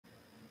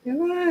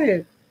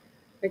What?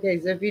 Okay,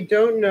 so if you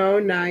don't know,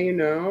 now you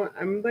know.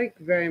 I'm like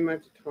very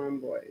much a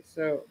tomboy.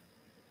 So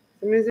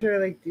sometimes I try to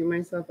like do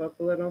myself up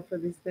a little for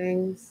these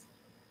things,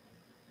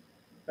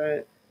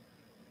 but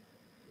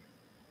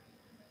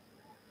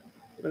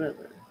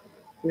whatever.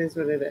 It is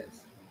what it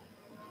is.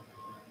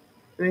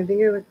 And I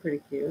think I look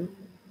pretty cute.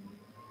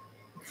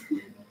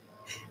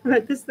 I'm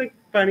at this like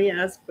funny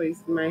ass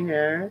place in my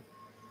hair.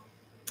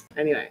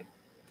 Anyway,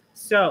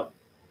 so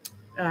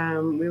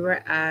we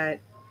were at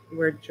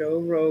where Joe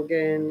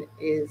Rogan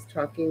is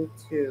talking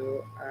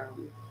to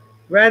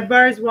Red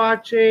Bar's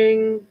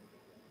watching.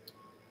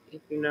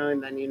 If you know,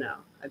 and then you know.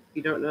 If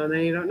you don't know,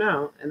 then you don't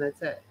know, and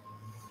that's it.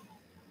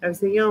 I was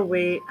thinking I'll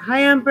wait.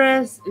 Hi,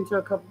 Empress, until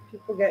a couple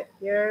people get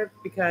here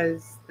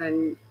because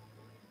then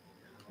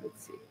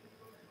let's see.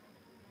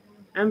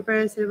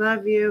 Empress, I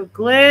love you.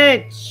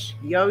 Glitch,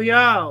 yo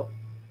yo.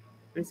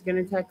 I'm just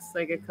gonna text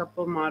like a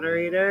couple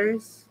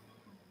moderators.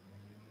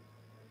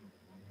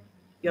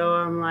 Yo,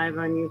 I'm live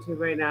on YouTube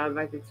right now. I'm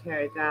about to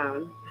tear it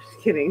down.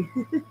 Just kidding.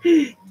 Do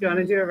you want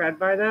to do a red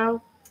bar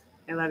though?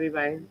 I love you.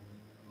 Bye.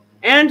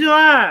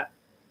 Angela.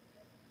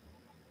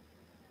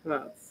 Who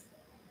else?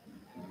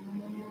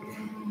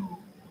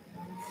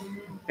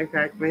 I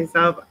cracked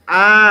myself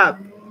up.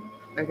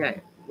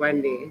 Okay,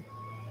 Wendy.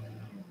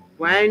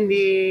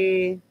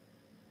 Wendy.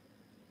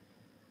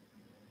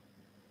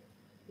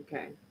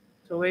 Okay.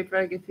 So wait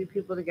for like a few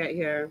people to get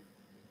here.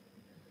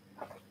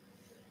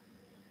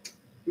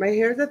 My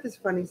hair's at this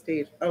funny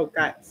stage. Oh,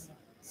 guys.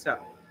 So,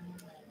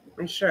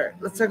 my shirt.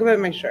 Let's talk about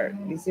my shirt.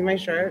 You see my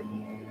shirt?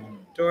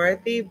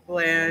 Dorothy,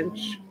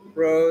 Blanche,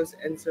 Rose,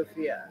 and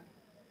Sophia.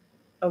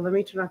 Oh, let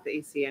me turn off the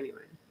AC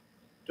anyway.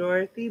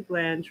 Dorothy,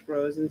 Blanche,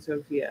 Rose, and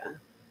Sophia.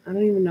 I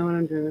don't even know what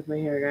I'm doing with my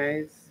hair,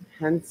 guys.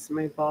 Hence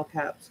my ball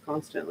caps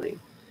constantly.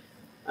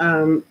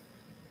 Um,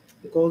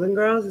 Golden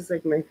Girls is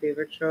like my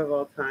favorite show of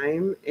all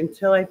time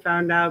until I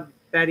found out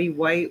Betty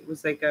White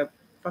was like a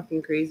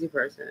fucking crazy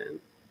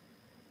person.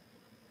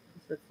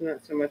 So it's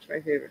not so much my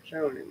favorite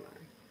show anymore.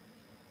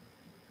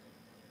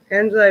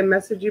 Angela, I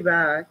messaged you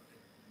back.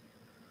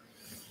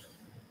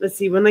 Let's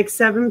see, when like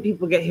 7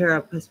 people get here,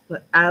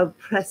 I'll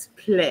press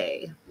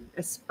play.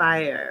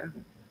 Aspire.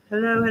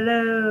 Hello,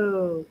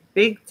 hello.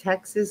 Big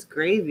Texas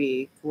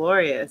gravy.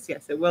 Glorious.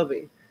 Yes, it will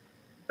be.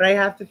 But I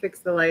have to fix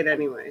the light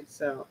anyway,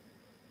 so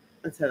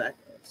that's how that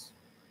goes.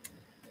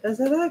 That's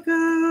how that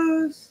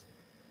goes.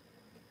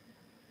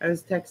 I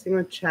was texting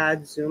with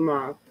Chad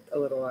Zumoff a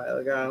little while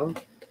ago,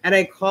 and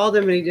I called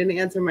him and he didn't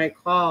answer my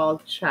call,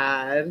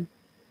 Chad.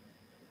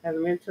 Let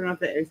me turn off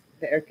the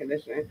air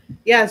conditioner.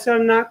 Yeah, so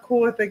I'm not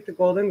cool with like the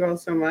Golden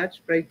Girls so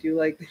much, but I do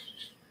like the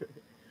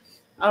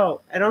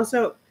Oh, and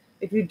also,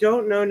 if you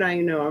don't know, now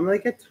you know. I'm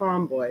like a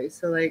tomboy.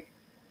 So, like,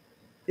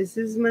 this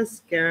is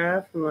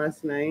mascara from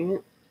last night.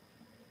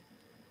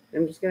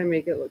 I'm just going to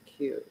make it look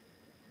cute.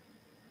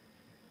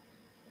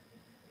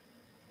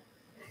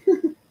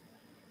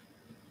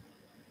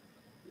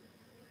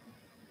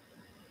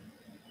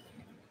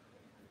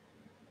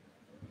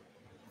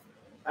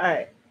 All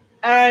right.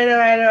 All right, all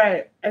right, all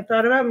right. I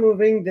thought about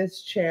moving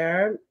this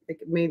chair, like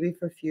maybe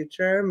for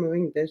future,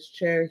 moving this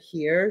chair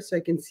here so I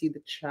can see the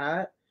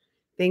chat.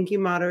 Thank you,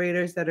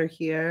 moderators that are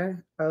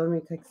here. Oh, let me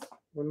text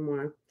one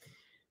more.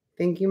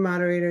 Thank you,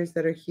 moderators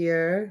that are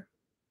here.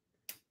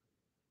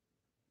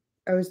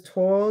 I was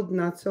told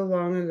not so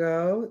long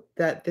ago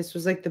that this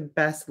was like the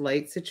best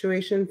light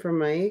situation for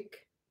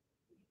Mike.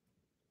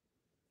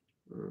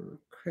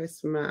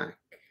 Chris Mack.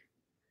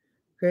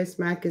 Chris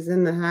Mack is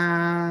in the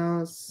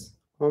house.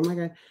 Oh my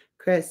God.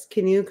 Chris,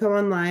 can you come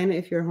online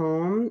if you're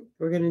home?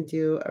 We're going to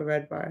do a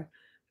red bar.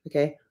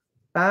 Okay.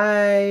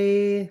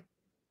 Bye.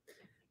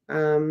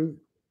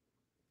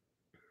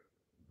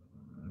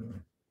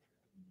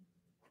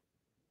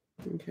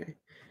 Okay.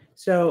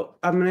 So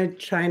I'm going to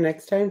try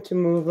next time to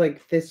move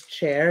like this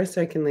chair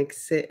so I can like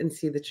sit and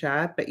see the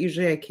chat. But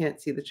usually I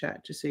can't see the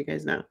chat, just so you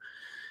guys know.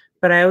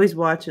 But I always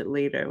watch it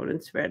later when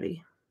it's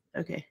ready.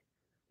 Okay.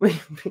 Wait,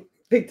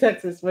 Big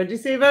Texas, what'd you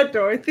say about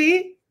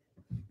Dorothy?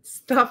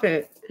 Stop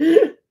it.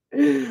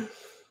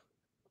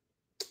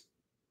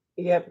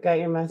 Yep, got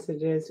your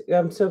messages.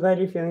 I'm so glad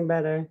you're feeling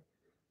better.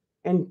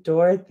 And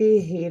Dorothy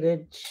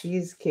hated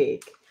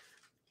cheesecake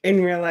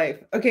in real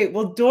life. Okay,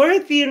 well,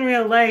 Dorothy in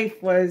real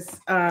life was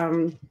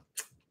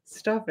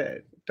stop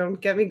it. Don't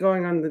get me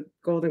going on the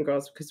Golden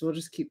Girls because we'll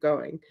just keep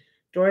going.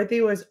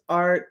 Dorothy was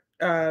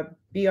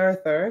B.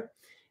 Arthur,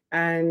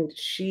 and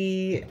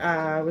she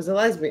was a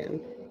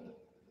lesbian.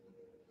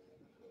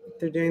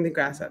 They're doing the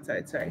grass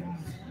outside, sorry.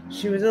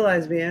 She was a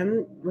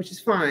lesbian, which is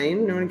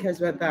fine. No one cares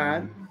about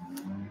that.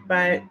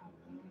 But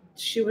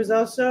she was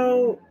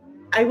also,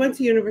 I went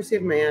to University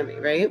of Miami,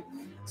 right?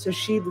 So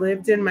she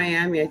lived in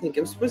Miami. I think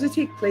it was supposed to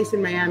take place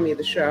in Miami,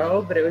 the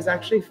show, but it was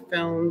actually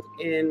filmed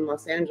in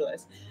Los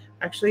Angeles.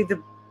 Actually,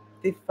 the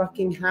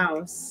fucking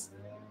house,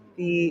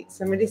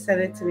 somebody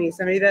sent it to me.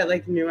 Somebody that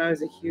like knew I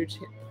was a huge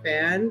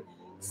fan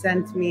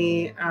sent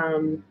me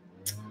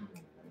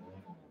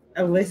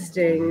a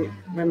listing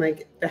when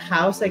like the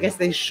house I guess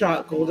they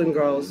shot Golden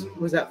Girls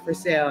was up for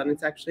sale, and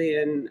it's actually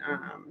in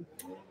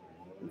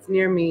It's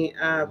near me,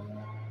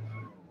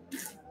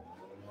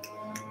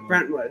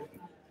 Brentwood.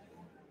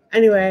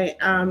 Anyway,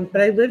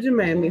 but I lived in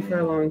Miami for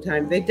a long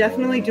time. They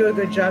definitely do a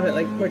good job at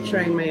like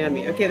portraying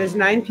Miami. Okay, there's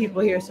 9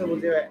 people here, so we'll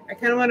do it. I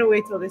kind of want to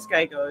wait till this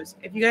guy goes.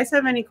 If you guys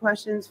have any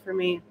questions for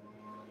me,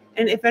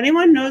 and if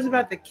anyone knows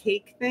about the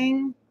cake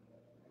thing,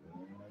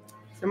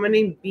 someone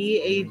named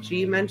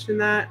BAG mentioned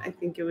that. I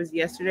think it was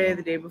yesterday or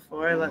the day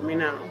before. Let me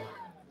know.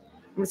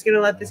 I'm just gonna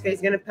let this guy.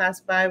 He's gonna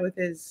pass by with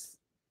his.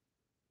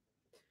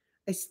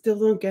 I still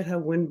don't get how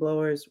wind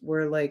blowers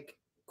were like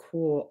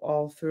cool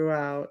all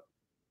throughout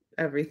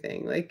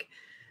everything. Like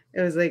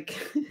it was like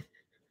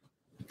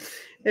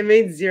it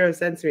made 0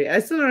 sense to me. I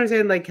still don't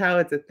understand like how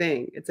it's a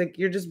thing. It's like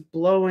you're just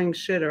blowing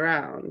shit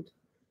around.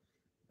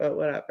 But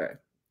whatever.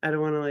 I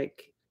don't want to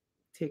like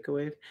take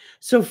away.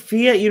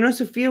 Sophia, you know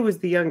Sophia was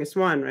the youngest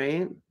one,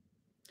 right?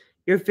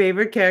 Your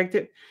favorite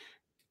character.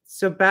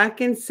 So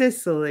back in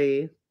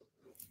Sicily,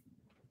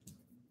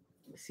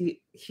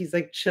 see, he's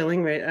like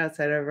chilling right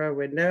outside of our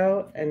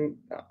window, and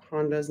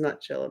Hondo's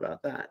not chill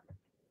about that.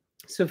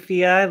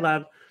 Sophia, I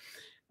love.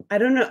 I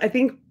don't know. I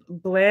think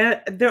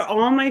they're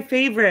all my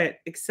favorite,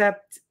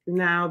 except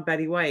now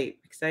Betty White,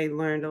 because I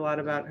learned a lot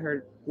about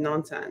her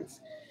nonsense.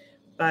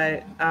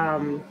 But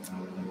oh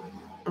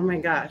my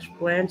gosh,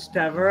 Blanche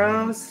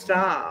Devereaux,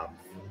 stop.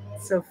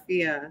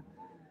 Sophia,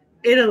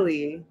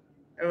 Italy.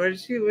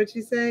 What'd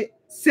she say?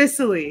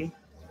 Sicily,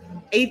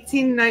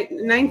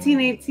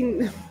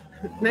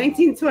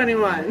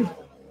 1921.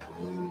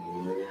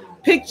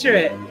 Picture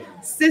it.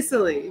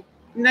 Sicily,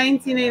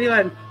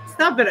 1981.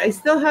 Stop it. I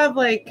still have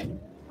like.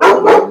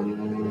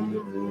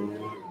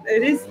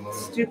 It is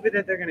stupid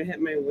that they're going to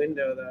hit my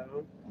window,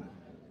 though.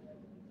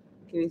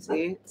 Can you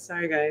see?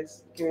 Sorry,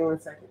 guys. Give me 1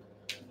 second.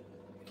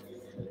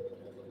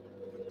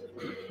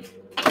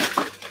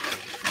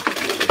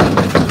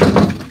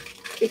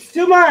 It's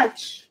too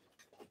much.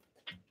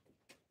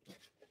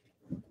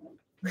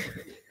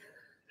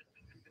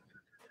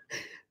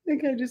 The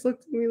guy just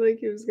looked at me like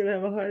he was going to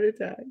have a heart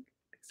attack. I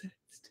said,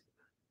 it's too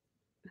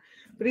much.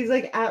 But he's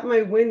like at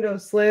my window,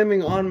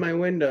 slamming on my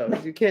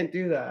windows. You can't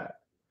do that.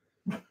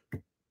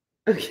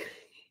 Okay.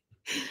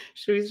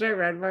 Should we start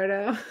Red Bar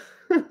now?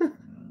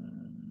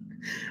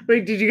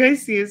 Wait, did you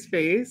guys see his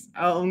face?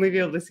 I'll only be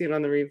able to see it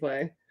on the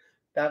replay.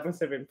 That must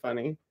have been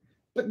funny.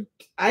 But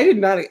I did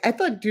not. I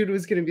thought dude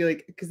was gonna be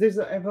like, because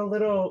I have a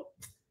little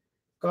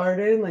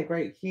garden like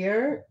right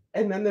here,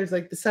 and then there's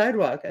like the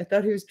sidewalk. I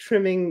thought he was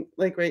trimming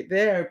like right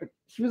there, but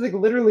he was like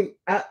literally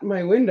at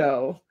my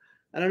window.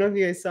 I don't know if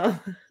you guys saw. I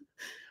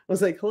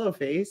was like, "Hello,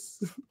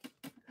 face."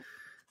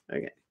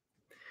 Okay.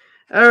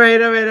 All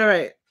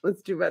right.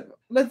 Let's do Red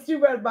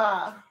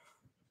Bar.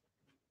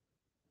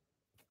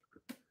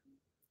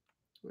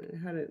 I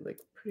had it like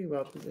pretty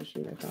well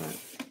positioned, I thought.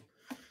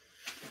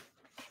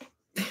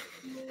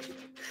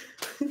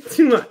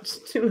 Too much.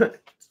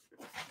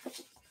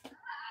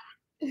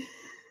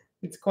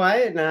 It's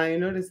quiet now. You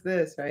notice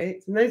this,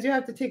 right? Sometimes you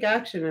have to take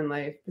action in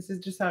life. This is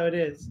just how it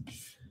is.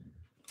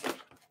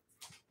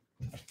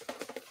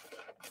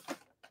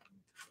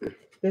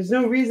 There's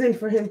no reason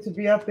for him to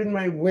be up in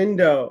my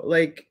window.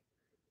 Like,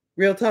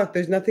 real talk,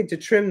 there's nothing to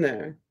trim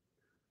there.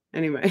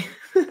 Anyway.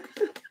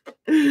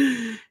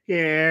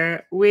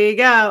 Here we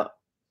go.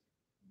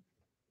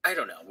 I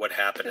don't know what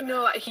happened.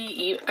 No, I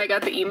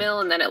got the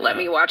email and then it let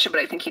me watch it, but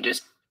I think he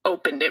just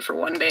opened it for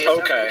one day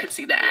so I could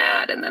see the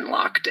ad and then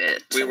locked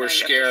it. We were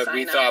scared.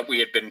 We thought we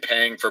had been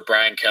paying for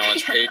Brian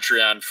Kellen's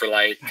Patreon for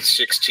like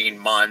 16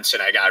 months,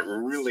 and I got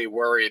really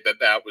worried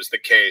that was the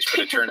case, but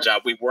it turns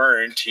out we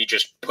weren't. He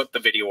just put the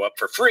video up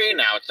for free.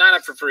 Now it's not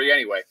up for free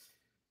anyway.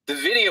 The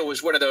video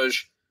was one of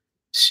those,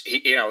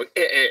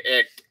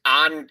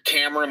 on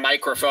camera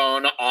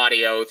microphone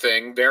audio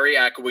thing, very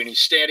echoey. He's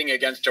standing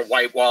against a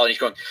white wall and he's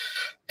going,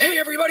 "Hey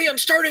everybody, I'm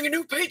starting a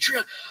new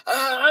Patreon.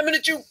 I'm going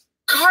to do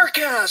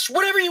CarCast,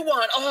 whatever you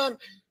want.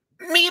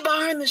 Me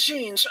behind the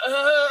scenes,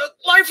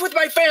 life with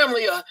my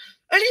family,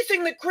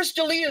 anything that Chris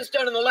D'Elia has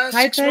done in the last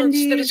 6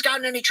 months that has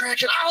gotten any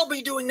traction, I'll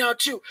be doing now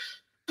too.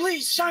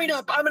 Please sign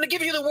up. I'm going to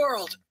give you the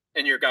world."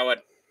 And you're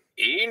going,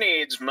 he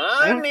needs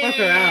money. I don't fuck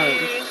around.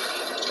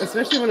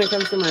 Especially when it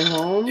comes to my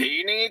home.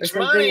 He needs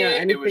money.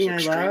 It was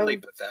extremely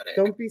pathetic.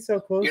 Don't be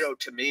so close.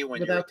 To me, when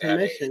without you're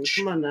permission. That age,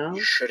 come on now.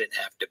 You shouldn't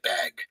have to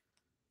beg.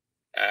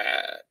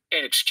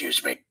 And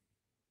excuse me.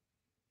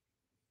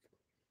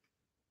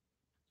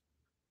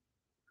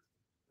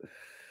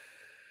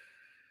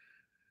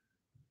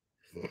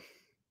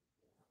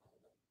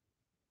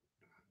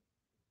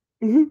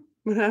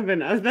 What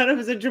happened? I thought it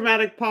was a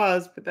dramatic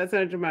pause, but that's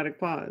not a dramatic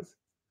pause.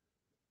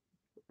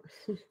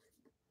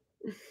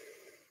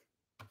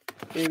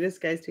 Maybe this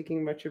guy's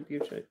taking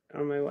retribution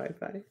on my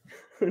Wi-Fi.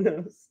 Who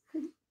knows?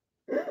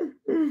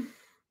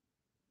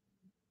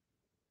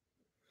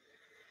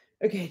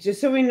 Okay, just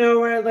so we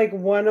know, we're at like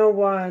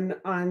 101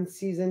 on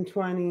season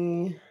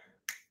 20,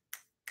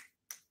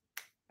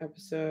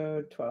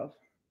 episode 12.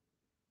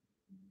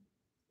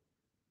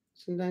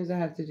 Sometimes I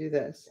have to do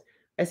this.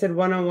 I said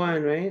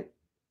 101, right?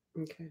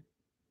 Okay.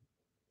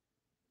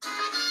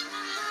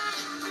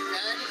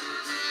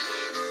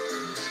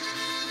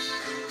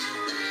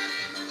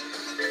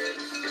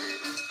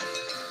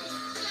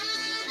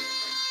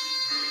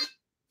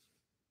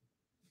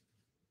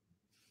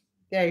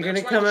 Yeah, you're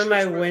gonna come in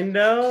my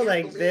window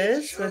like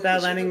this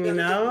without letting me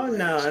know?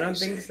 No, I don't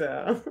think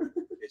so.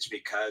 It's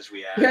because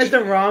we You're at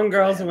the wrong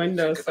girl's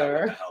window, sir.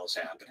 What the hell's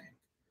happening?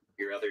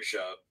 Your other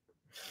show.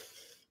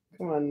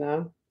 Come on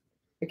now.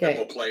 Okay.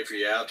 We'll play for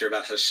you out there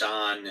about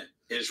Hassan.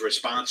 His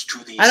response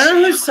to the I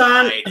don't know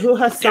who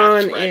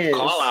Hassan is.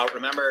 Call out.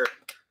 Remember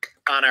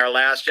on our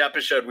last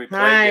episode we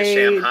played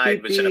Sam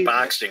Hyde was in a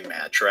boxing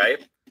match,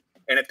 right?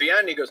 And at the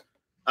end he goes,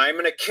 I'm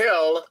going to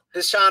kill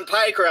Hassan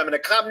Piker. I'm going to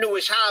come to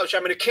his house.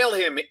 I'm going to kill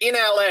him in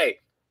L.A.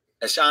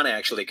 Hassan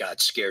actually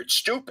got scared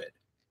stupid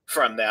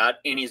from that,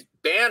 and he's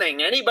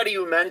banning anybody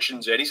who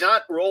mentions it. He's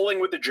not rolling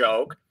with the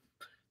joke.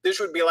 This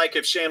would be like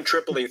if Sam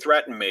Tripoli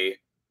threatened me,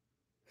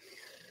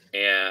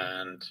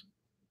 and,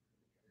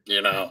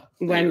 you know,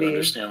 Wendy, you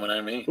understand what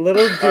I mean?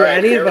 Little do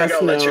any of us know.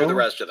 Let's hear the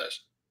rest of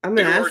this. I'm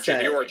an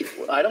asset.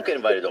 I don't get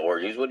invited to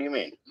orgies. What do you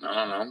mean?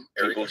 No.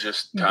 People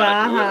just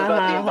kind of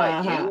about to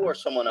invite you or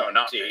someone else. No,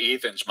 not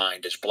Ethan's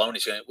mind is blown.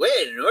 He's going,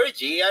 wait, an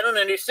orgy? I don't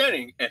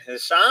understand. And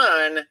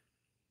Hassan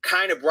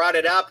kind of brought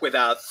it up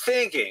without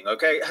thinking.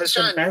 Okay,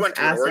 Hassan, you went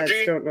to an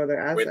orgy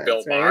with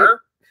Bill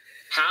Maher?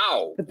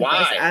 How?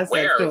 Why?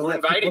 Where? Who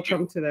invited you?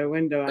 Come to their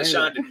window.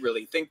 Hassan didn't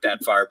really think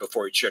that far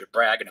before he started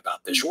bragging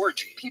about this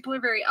orgy. People are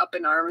very up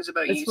in arms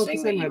about you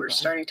saying that you were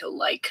starting to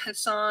like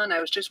Hassan.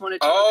 I was just wanted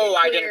to. Oh,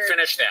 I didn't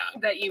finish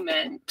that. That you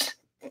meant.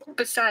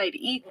 Beside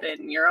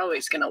Ethan, you're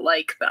always gonna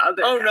like the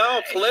other. Oh guy.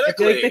 No,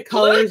 politically, the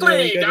colors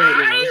politically,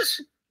 are guys.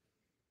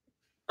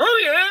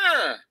 Oh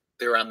yeah,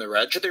 they're on the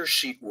edge of their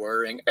seat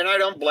worrying, and I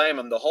don't blame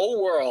them. The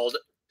whole world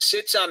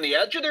sits on the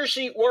edge of their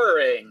seat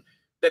worrying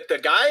that the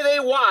guy they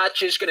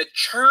watch is going to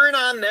turn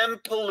on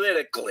them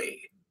politically,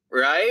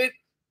 right?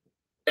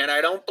 And I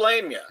don't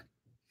blame you.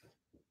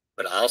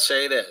 But I'll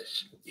say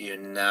this. You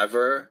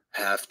never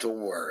have to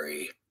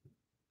worry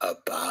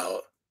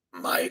about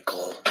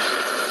Michael.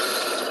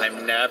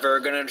 I'm never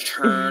going to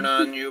turn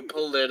on you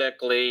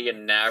politically. You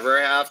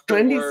never have to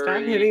Wendy, worry.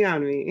 Stop hitting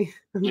on me.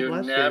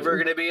 You're never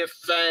going to be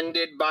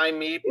offended by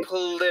me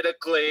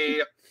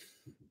politically.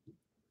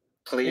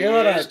 Please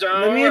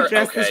don't. Let me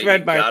address this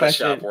red bar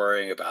question. Stop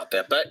worrying about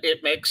that. But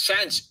it makes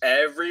sense.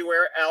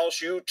 Everywhere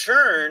else you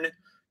turn.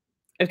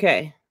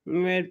 Okay.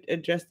 I'm going to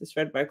address this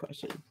red bar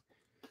question.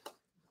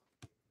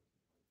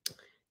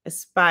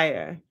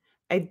 Aspire.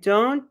 I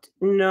don't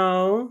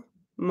know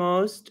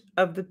most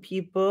of the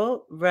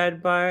people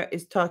Red Bar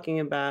is talking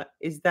about.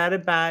 Is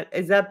that bad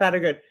or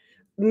good?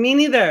 Me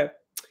neither.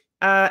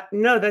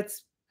 No,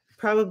 that's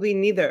probably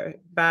neither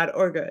bad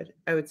or good,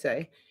 I would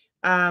say.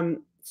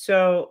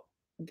 So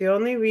the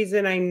only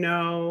reason I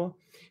know,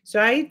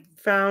 so I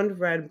found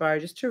Red Bar,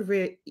 just to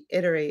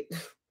reiterate,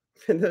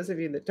 for those of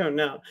you that don't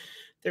know,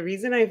 the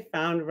reason I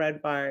found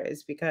Red Bar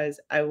is because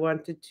I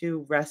wanted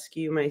to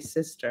rescue my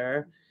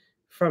sister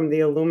from the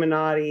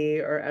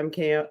Illuminati or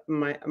MK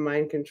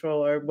mind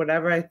control or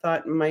whatever I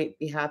thought might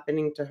be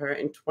happening to her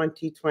in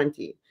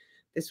 2020.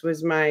 This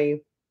was my,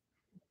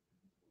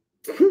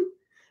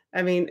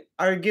 I mean,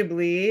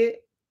 arguably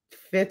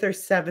 5th or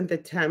 7th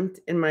attempt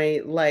in my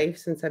life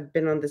since I've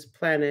been on this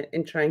planet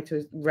in trying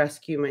to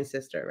rescue my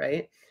sister,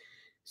 right?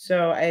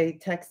 So I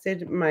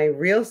texted my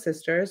real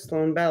sister,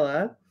 Sloan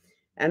Bella,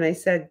 and I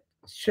said,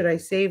 should I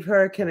save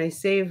her? Can I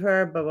save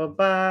her? Blah, blah,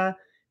 blah.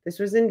 This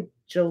was in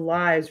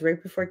July. It was right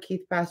before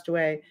Keith passed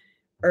away,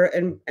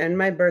 and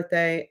my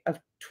birthday of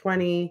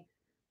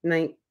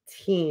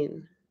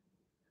 2019.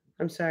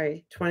 I'm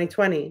sorry,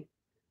 2020.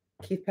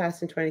 Keith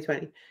passed in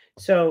 2020.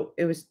 So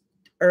it was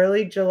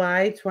early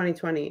July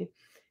 2020.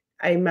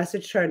 I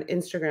messaged her on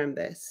Instagram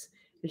this,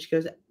 and she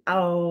goes,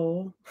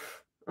 oh,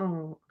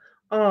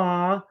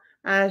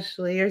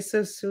 Ashley, you're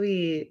so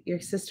sweet. Your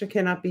sister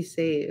cannot be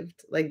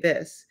saved, like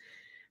this.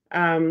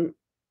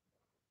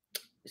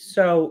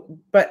 So,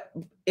 but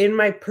in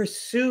my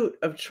pursuit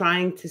of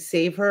trying to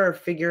save her or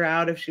figure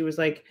out if she was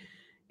like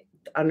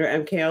under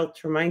MK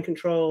Ultra mind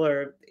control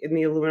or in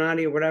the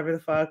Illuminati or whatever the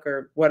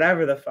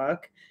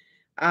fuck,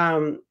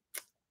 and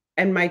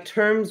my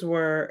terms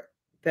were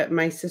that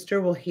my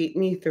sister will hate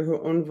me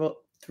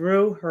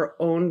through her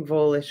own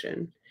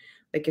volition.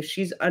 Like if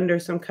she's under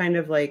some kind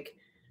of like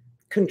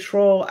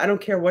control, I don't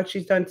care what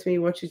she's done to me,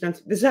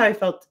 this is how I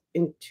felt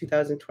in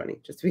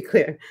 2020, just to be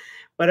clear.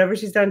 Whatever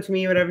she's done to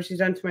me, whatever she's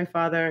done to my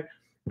father,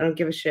 I don't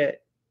give a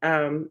shit.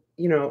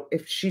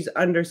 If she's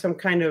under some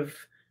kind of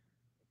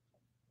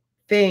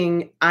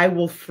thing, I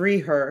will free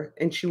her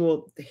and she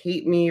will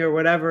hate me or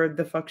whatever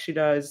the fuck she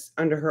does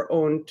under her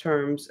own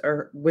terms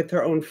or with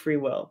her own free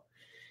will,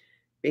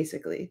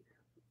 basically.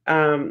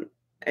 And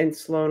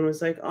Sloan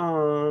was like,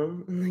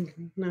 oh, I'm like,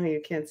 no,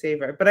 you can't save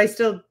her. But I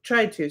still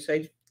tried to. So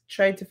I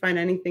tried to find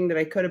anything that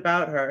I could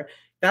about her.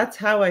 That's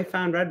how I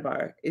found Red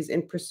Bar, is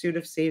in pursuit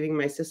of saving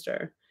my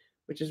sister,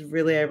 which is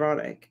really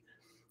ironic.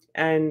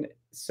 And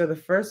so the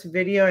first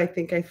video I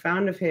think I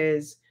found of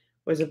his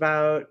was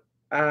about,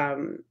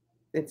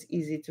 it's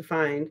easy to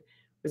find,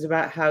 was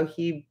about how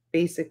he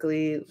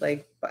basically,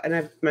 like, and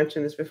I've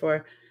mentioned this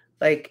before,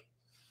 like,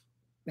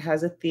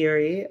 has a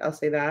theory, I'll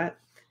say that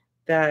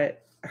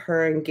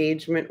her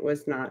engagement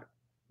was not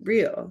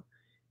real.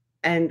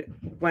 And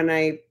when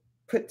I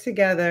put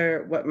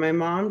together what my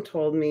mom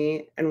told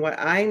me and what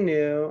I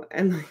knew,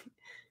 and like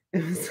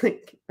it was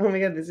like, oh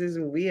my God, this is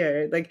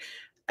weird. Like,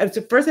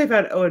 so first I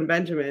found Owen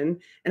Benjamin,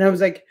 and I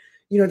was like,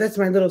 that's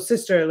my little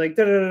sister, like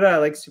da da da da,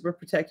 like super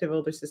protective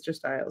older sister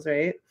styles,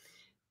 right?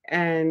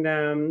 And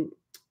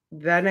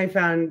then I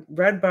found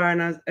Red Bar,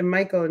 and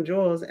Michael and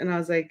Jules, and I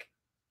was like,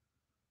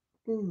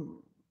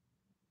 and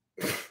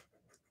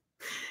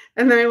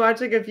then I watched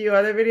like a few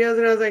other videos,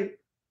 and I was like,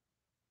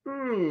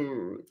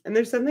 And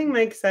there's something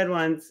Mike said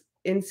once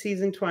in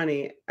season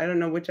 20. I don't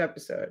know which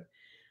episode,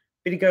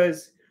 but he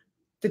goes,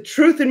 "The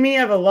truth and me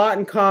have a lot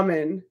in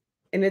common,"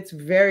 and it's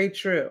very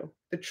true.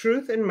 The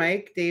truth and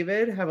Mike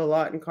David have a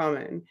lot in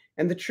common,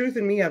 and the truth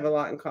and me have a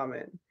lot in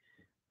common.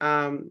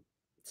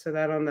 So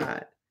that on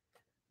that.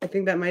 I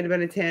think that might have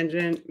been a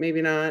tangent,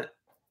 maybe not.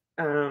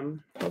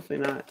 Hopefully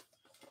not.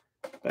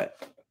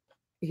 But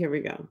here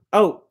we go.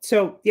 Oh,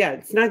 so yeah,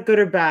 it's not good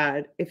or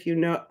bad if you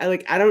know.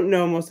 I don't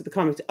know most of the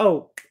comments.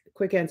 Oh,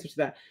 quick answer to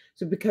that.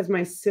 So because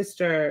my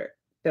sister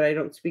that I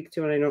don't speak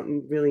to and I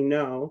don't really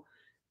know,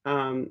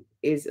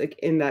 is like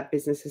in that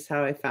business is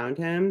how I found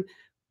him.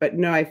 But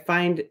no, I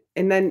find,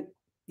 and then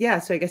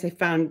so I guess I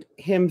found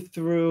him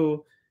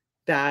through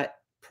that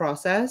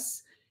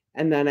process,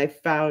 and then I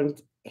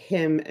found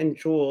him and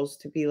Jules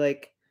to be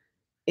like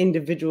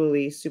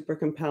individually super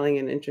compelling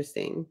and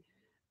interesting.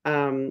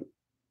 I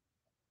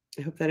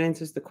hope that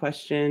answers the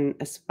question.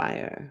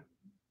 Aspire.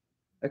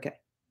 Okay.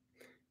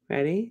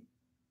 Ready?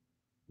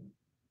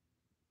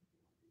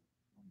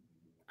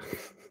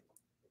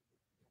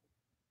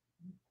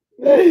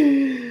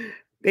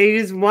 They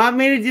just want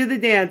me to do the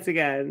dance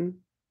again.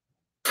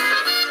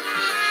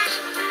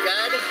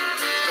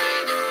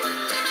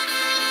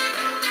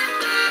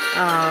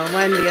 Oh,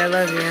 Wendy, I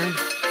love you.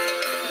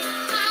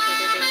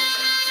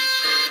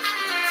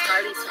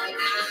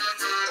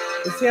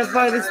 Let's see how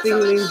far this thing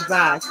leans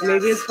back.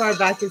 Maybe as far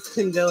back as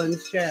Tim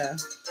Dillon's chair.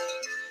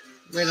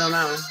 We don't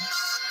know.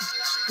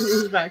 It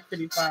leans back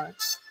pretty far.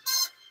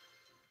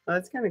 Oh,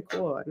 that's kind of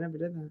cool. I never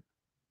did that.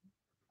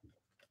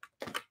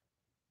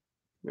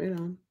 Right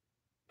on.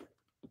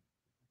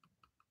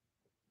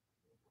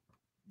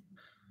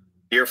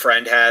 Your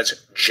friend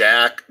has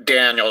Jack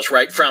Daniels,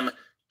 right? From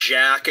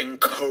Jack and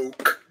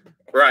Coke,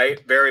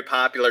 right? Very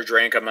popular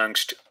drink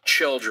amongst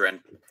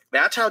children.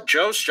 That's how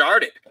Joe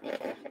started.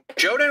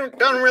 Joe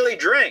doesn't really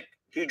drink.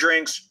 He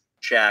drinks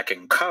Jack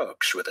and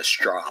Cokes with a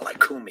straw like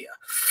Kumia.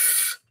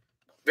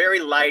 Very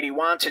light. He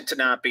wants it to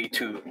not be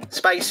too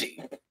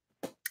spicy.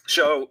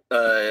 So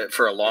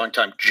for a long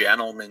time,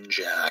 Gentleman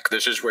Jack.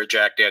 This is where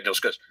Jack Daniels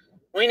goes,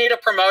 we need a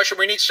promotion.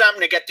 We need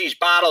something to get these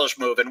bottles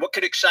moving. What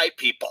could excite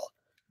people?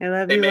 I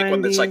love they you, make Wendy.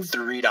 One that's like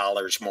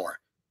 $3 more.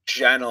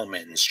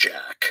 Gentleman's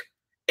Jack.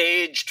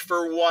 Aged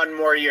for 1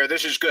 more year.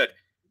 This is good.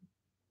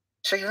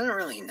 So you don't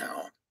really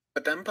know.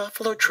 But then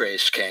Buffalo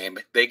Trace came.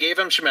 They gave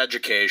him some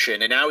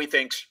education, and now he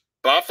thinks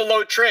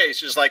Buffalo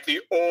Trace is like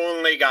the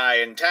only guy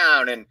in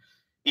town. And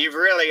you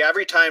really,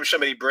 every time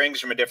somebody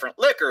brings him a different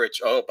liquor, it's,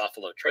 oh,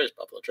 Buffalo Trace,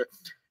 Buffalo Trace.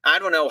 I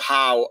don't know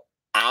how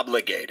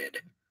obligated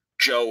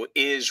Joe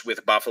is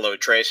with Buffalo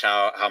Trace,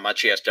 how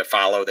much he has to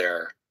follow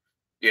their,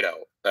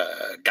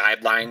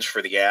 guidelines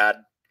for the ad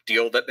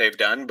deal that they've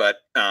done. But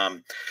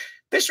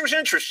this was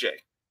interesting,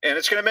 and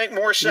it's going to make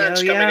more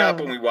sense coming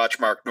up when we watch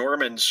Mark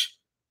Norman's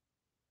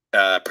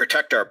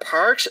Protect Our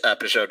Parks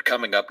episode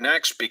coming up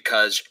next,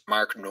 because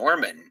Mark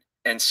Norman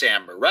and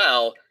Sam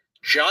Morril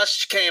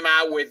just came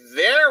out with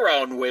their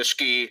own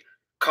whiskey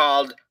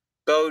called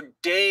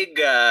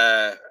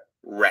Bodega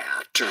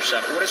Rat or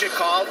something. What is it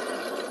called?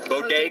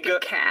 Bodega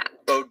Cat.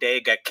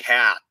 Bodega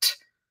Cat.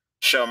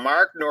 So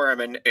Mark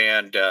Norman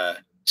and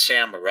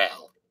Sam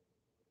Morril,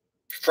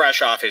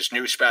 fresh off his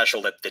new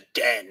special at the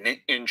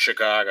Den in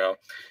Chicago,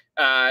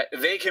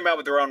 they came out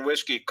with their own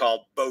whiskey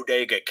called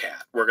Bodega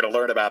Cat. We're going to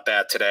learn about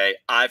that today.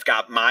 I've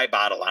got my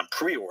bottle on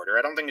pre-order.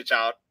 I don't think it's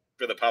out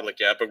for the public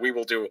yet, but we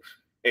will do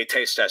a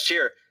taste test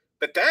here.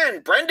 But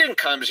then Brendan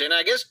comes in.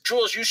 I guess,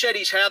 Jules, you said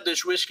he's had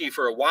this whiskey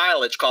for a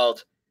while. It's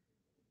called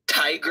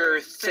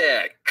Tiger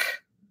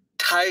Thick.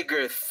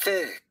 Tiger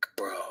Thick,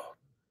 bro.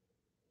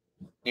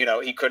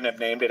 He couldn't have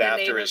named it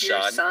after his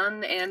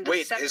son. And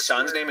wait, his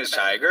son's name is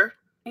Tiger?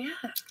 Yeah.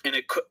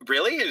 And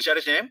really? Is that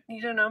his name?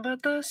 You don't know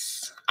about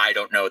this? I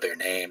don't know their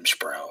names,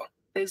 bro.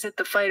 Is it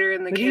the fighter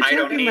in the cage? I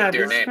don't need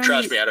their name.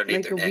 Trust me, I don't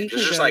need their names.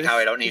 It's just like how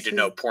I don't need to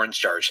know porn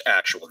stars'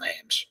 actual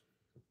names.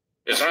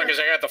 As long as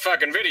I got the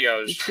fucking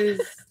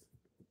videos.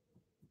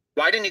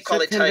 Why didn't he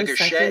call it Tiger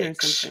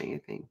Shakes? I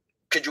think.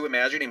 Could you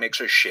imagine he makes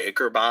a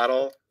shaker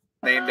bottle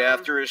named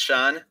after his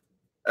son?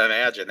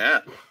 Imagine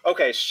that.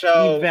 Okay,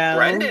 so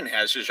Brendan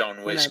has his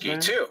own whiskey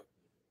too.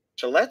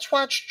 So let's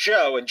watch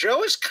Joe. And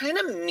Joe is kind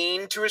of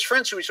mean to his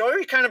friends. So he's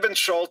already kind of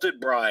insulted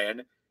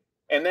Brian.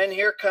 And then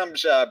here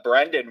comes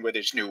Brendan with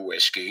his new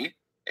whiskey.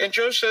 And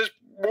Joe says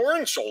more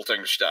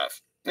insulting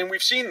stuff. And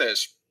we've seen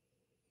this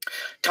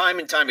time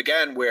and time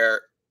again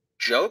where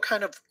Joe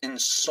kind of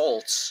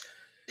insults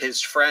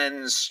his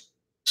friends'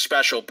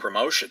 special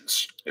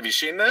promotions. Have you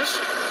seen this?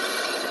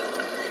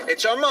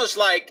 It's almost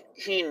like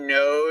he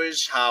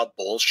knows how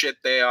bullshit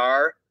they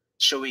are.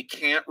 so he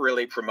can't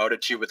really promote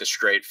it to you with a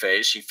straight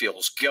face. He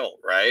feels guilt,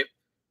 right?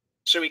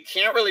 So he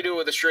can't really do it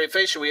with a straight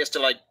face, so he has to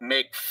like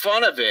make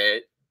fun of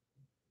it.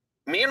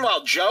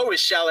 Meanwhile, Joe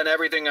is selling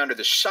everything under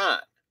the sun.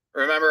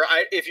 Remember,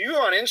 if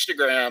you're on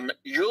Instagram,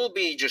 you'll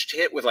be just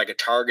hit with like a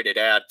targeted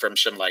ad from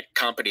some like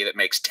company that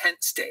makes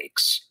tent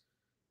stakes.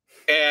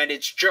 And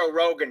it's Joe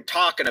Rogan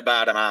talking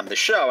about him on the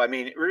show. I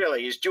mean,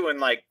 really, he's doing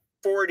like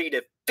 40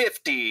 to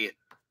 50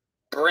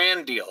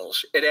 brand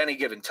deals at any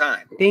given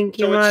time. Thank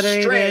you, so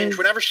it's strange.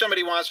 Whenever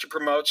somebody wants to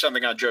promote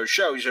something on Joe's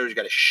show, he's always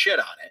got a shit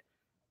on it.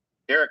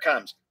 Here it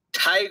comes.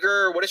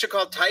 Tiger, what is it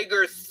called?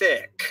 Tiger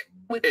Thick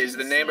is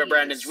the name of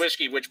Brandon's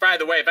whiskey, which, by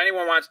the way, if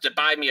anyone wants to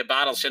buy me a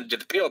bottle, send it to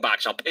the P.O.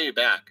 Box. I'll pay you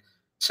back.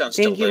 Sounds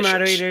delicious. Thank you,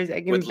 moderators.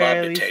 I can Would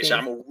love to taste.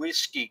 I'm a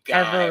whiskey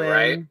guy,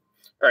 right?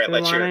 All right,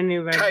 let's hear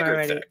it.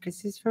 Tiger Thick.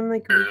 This is from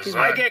like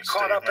I get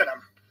caught up in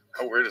them.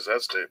 How weird is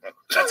that statement?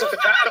 That's a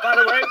fact. By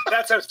the way,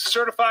 that's a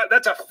certified.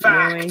 That's a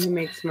fact. The way he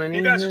makes money.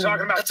 You guys are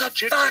talking about that's a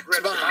fact.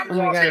 I'm oh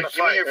lost in the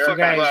Give me your fucking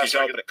glass.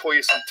 I'm gonna pour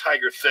you some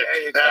Tiger Thick.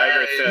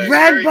 Tiger Thick.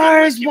 Red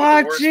Bar is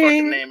watching. Worst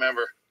fucking name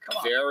ever.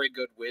 Very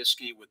good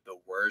whiskey with the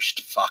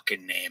worst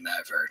fucking name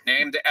ever.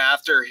 Named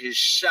after his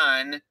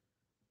son,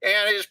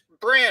 and his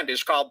brand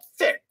is called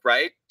Thick,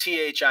 right?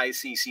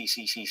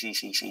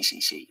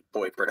 THICCCCCCCCC.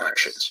 Boy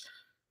Productions.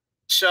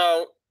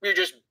 So you're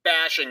just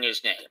bashing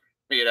his name.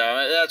 You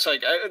know, that's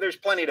like, there's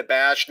plenty to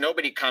bash.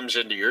 Nobody comes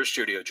into your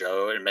studio,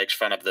 Joe, and makes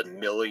fun of the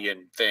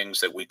million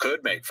things that we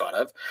could make fun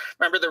of.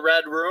 Remember the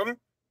Red Room?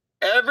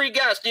 Every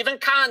guest, even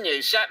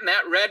Kanye, sat in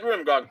that Red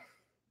Room going,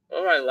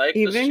 oh, I like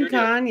even the studio.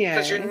 Kanye.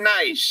 Because you're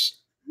nice.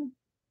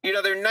 You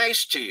know, they're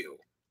nice to you.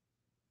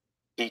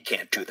 He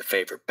can't do the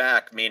favor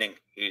back, meaning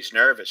he's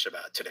nervous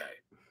about today.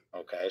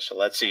 Okay, so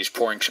let's see. He's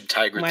pouring some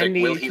Tiger Thick.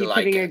 Will he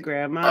like it? Your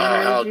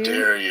grandma how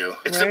dare you?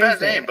 It's a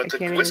bad name, but the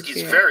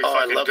whiskey's very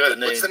fucking good.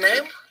 What's the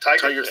name?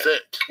 Tiger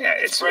Thick. Yeah,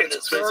 it's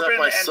bourbon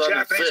and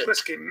Japanese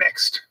whiskey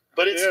mixed.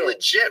 But it's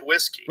legit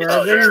whiskey.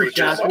 It's very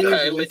legit.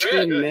 I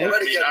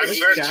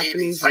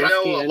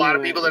know a lot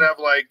of people that have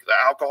like the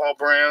alcohol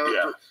brand,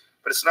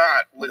 but it's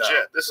not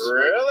legit. This is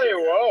really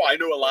whoa. I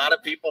know a lot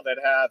of people that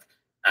have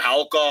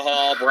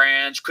alcohol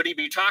brands. Could he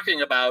be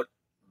talking about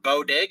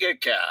Bodega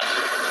Cat?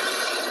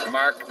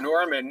 Mark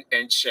Norman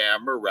and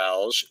Sam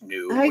Morrell's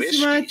new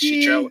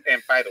whiskey. Joe,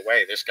 and by the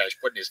way, this guy's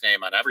putting his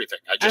name on everything.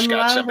 I just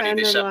got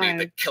somebody to send me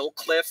the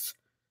Killcliff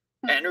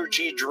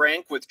energy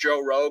drink with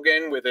Joe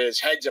Rogan with his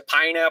heads of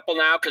pineapple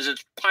now because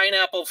it's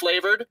pineapple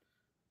flavored.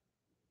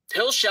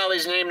 He'll sell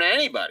his name to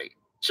anybody.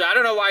 So I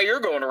don't know why you're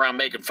going around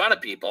making fun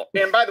of people.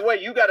 And by the way,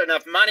 you got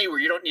enough money where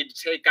you don't need to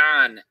take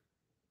on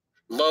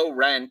low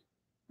rent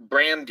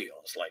brand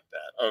deals like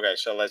that. Okay,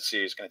 so let's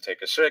see. He's going to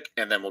take a sick,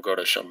 and then we'll go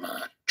to some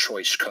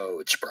choice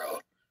codes, bro.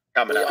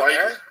 Coming up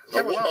there.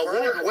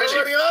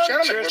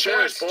 Cheers,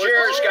 guys.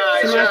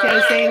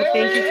 I'm saying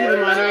thank you to the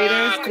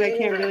moderators because I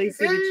can't really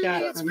see the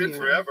chat. It's been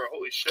forever.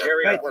 Holy shit.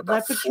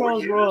 Let the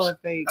trolls roll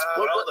if they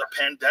the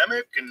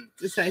pandemic and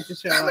decide to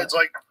show up. It's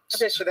like,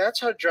 okay, so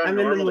that's how Joe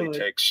normally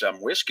takes some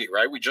whiskey,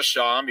 right? We just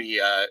saw him.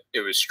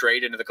 It was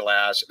straight into the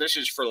glass. This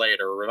is for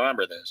later.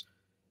 Remember this.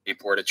 He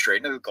poured it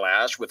straight into the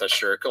glass with a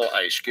circle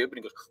ice cube, and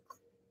he goes,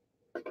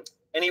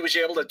 and he was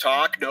able to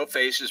talk, no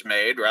faces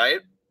made,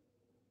 right?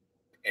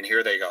 And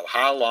here they go.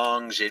 How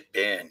long's it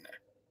been?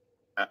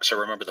 So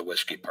remember the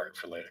whiskey part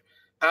for later.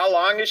 How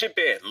long has it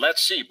been?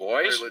 Let's see,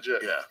 boys. Very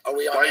legit. Yeah. Are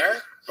we on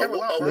air?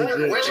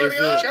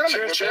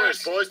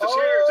 Cheers, boys. The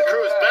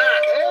crew is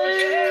back.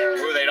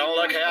 Ooh, they don't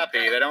look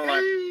happy. They don't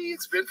look.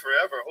 It's been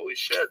forever. Holy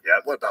shit.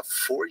 Yeah. What, about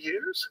 4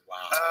 years?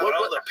 Wow.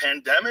 What the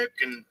pandemic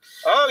and.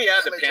 Oh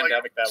yeah, the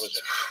pandemic. That was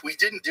it. We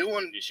didn't do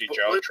one. You see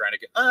Joe trying to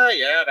get. Oh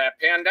yeah, that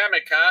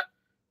pandemic, huh?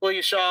 Well,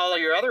 you saw all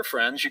of your other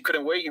friends. You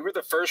couldn't wait. You were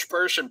the first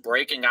person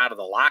breaking out of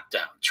the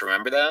lockdowns.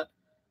 Remember that?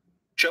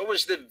 Joe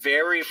was the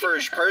very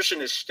first person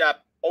to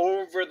step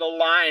over the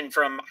line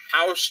from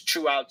house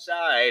to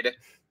outside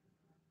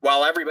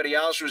while everybody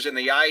else was in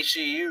the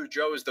ICU.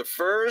 Joe was the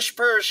first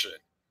person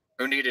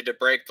who needed to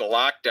break the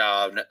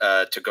lockdown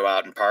to go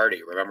out and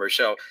party. Remember?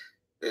 So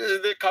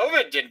the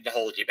COVID didn't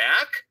hold you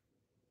back.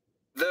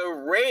 The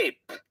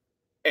rape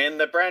and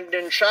the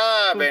Brendan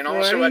Schaub and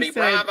also Eddie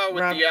Bravo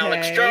with the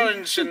Alex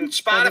Jones and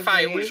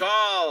Spotify. It was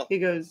all. He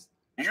goes,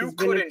 you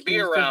couldn't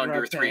be around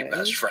your three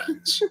best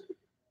friends.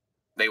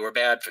 They were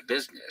bad for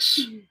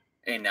business.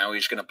 And now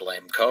he's going to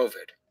blame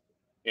COVID.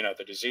 You know,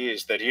 the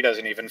disease that he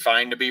doesn't even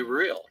find to be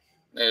real.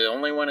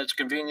 Only when it's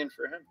convenient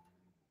for him.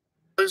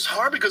 It's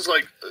hard because,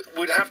 like,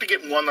 we'd have to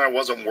get one that I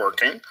wasn't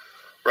working.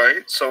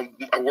 Right, so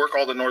I work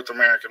all the North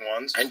American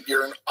ones, and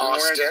you're in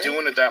Austin. We weren't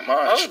doing it that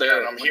much.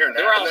 Oh, I'm here now.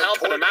 They're all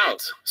helping them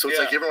out. So it's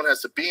like everyone has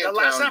to be in town.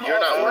 Last time you're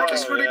not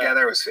working. We're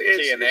together. And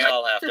they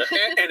all have to,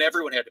 and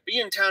everyone had to be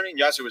in town. And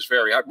yes, it was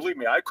very hard. Believe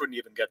me, I couldn't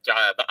even get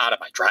out of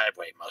my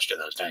driveway most of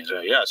those times.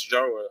 Yes,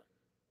 Joe.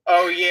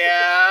 Oh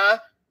yeah.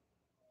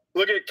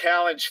 Look at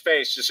Callan's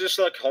face. Does this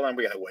look? Hold on,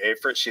 we gotta wait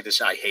for it. See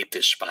this? I hate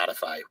this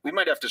Spotify. We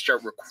might have to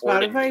start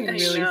recording. Spotify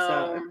really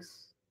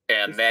sucks.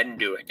 And then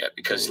doing it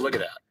because look at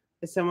that.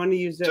 As someone who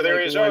used it, so there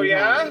is. Oh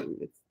yeah,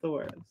 it's the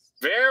worst.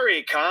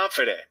 Very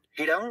confident.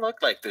 He don't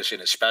look like this in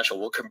his special.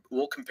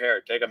 We'll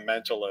compare. Take a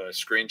mental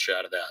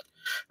screenshot of that.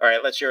 All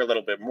right, let's hear a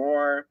little bit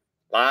more.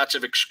 Lots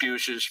of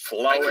excuses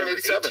flowing.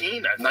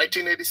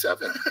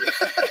 1987.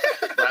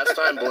 Last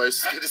time,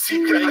 boys. Good to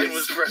see Reagan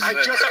was president.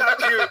 I just got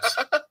pubes.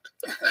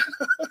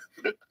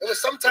 It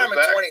was sometime in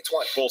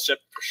 2020. Full sip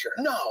for sure.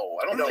 No,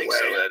 I don't think way.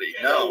 so, Eddie.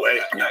 No way.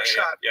 No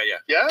shot. Yeah.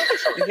 Yeah?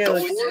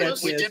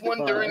 We did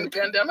one during the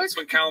pandemic? That's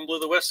when Callum blew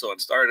the whistle and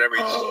started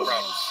everything.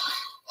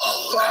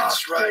 Oh,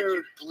 that's right.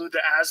 You blew the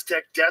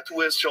Aztec death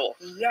whistle.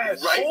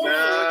 Yes. Right No,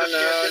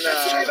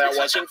 that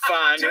wasn't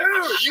fun. Dude,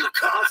 You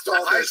caused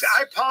all this.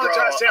 I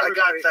apologize to I everybody.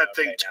 got that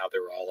thing. Okay, now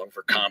they're all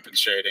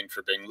overcompensating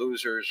for being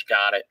losers.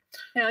 Got it.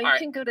 Now you All right.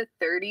 can go to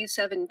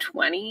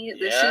 3720.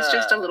 This is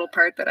just a little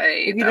part that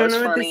If you that don't was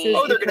know what this funny. is,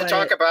 Oh, they're you going to play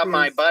talk it, about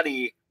my please.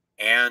 buddy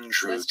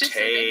Andrew Let's just say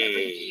they have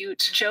a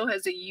Tate. Joe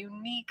has a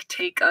unique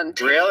take on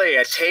Tate. Really,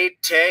 a Tate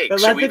take.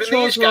 But So let the even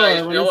trolls these guys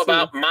roll. I wanna know see.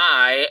 about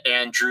my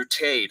Andrew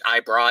Tate. I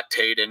brought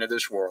Tate into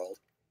this world.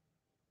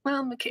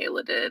 Well,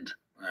 Michaela did.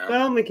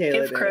 Well, Michaela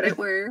Give did. credit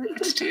where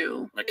it's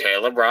due.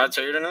 Michaela brought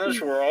Tate into this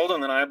world,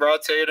 and then I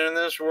brought Tate into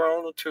this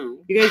world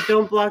too. You guys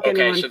don't block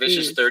anyone. Okay, so this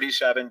is please.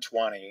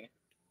 3720.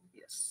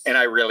 Yes. And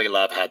I really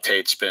love how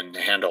Tate's been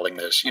handling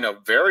this. You know,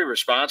 very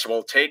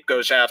responsible. Tate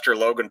goes after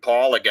Logan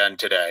Paul again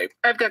today.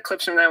 I've got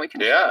clips from that we can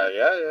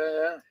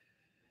Yeah.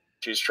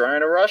 She's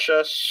trying to rush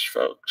us,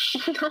 folks.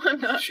 No, I'm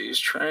not. She's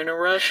trying to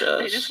rush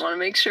us. I just want to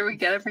make sure we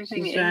get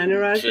everything She's in. trying to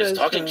rush She's us,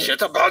 talking so-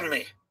 shit about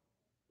me.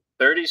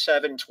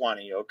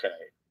 3720, okay.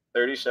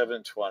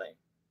 3720.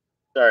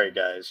 Sorry,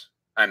 guys.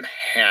 I'm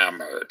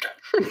hammered.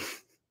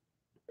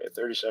 Okay,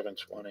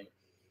 3720.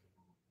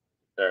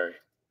 Sorry.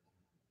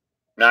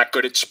 Not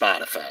good at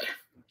Spotify.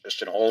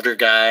 Just an older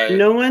guy.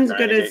 No one's trying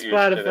good to at get used to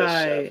this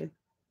Spotify. stuff.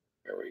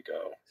 Here we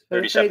go.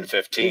 Spotify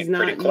 3715. is not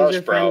Pretty close,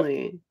 bro.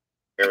 user-friendly.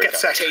 Here we Get go.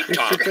 sexy. Tate It's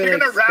talk. super, You're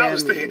going to like,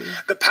 rouse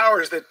spammy. the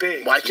powers that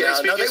be. Why can't I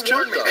speak No, his they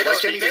warn truth, me. though? They, Why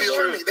don't- can't he they feel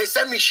warn truth? me. They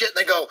send me shit and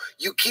they go,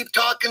 "You keep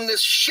talking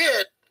this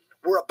shit.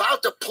 We're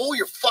about to pull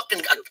your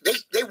fucking."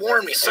 They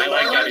warn me. I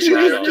like that.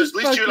 Because at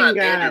least you're not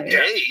Fucking Andrew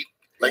guy. Tate.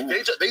 Like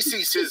they see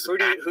his.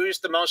 Who's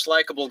the most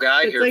likable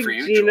guy It's here like for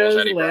you, Gino's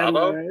Jules? Eddie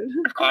Bravo?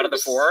 landlord. Out of the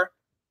four?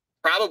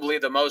 Probably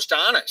the most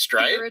honest,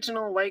 right? The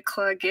original White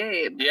Claw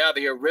Gabe. Yeah,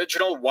 the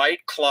original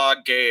White Claw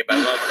Gabe. I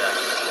love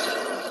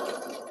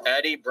that.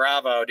 Eddie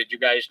Bravo, did you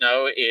guys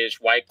know, is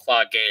White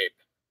Claw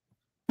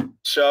Gabe.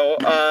 So,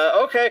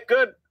 okay,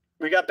 good.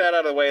 We got that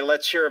out of the way.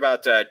 Let's hear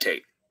about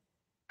Tate.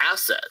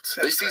 Assets.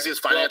 They see his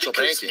financial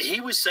because banking. he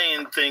was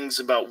saying things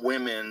about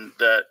women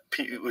that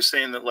he was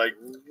saying that, like,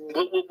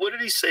 what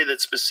did he say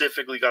that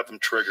specifically got them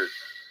triggered?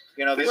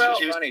 You know, this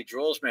is funny.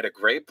 Jules made a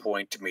great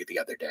point to me the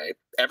other day.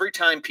 Every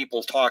time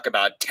people talk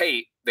about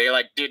Tate, they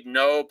did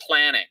no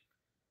planning.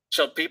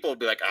 So people would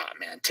be like, "Oh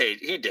man, Tate,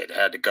 he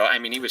had to go." I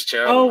mean, he was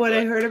terrible. Oh, what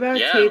I heard about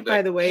Tate,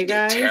 by the way, he did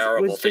guys,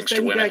 terrible was things just to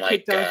that he women, got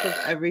kicked like, off of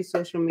every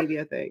social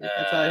media thing.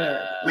 That's all I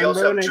heard. We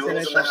also Remember have when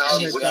I Jules said in the I house.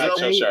 his I'm so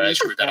thing? sorry, I You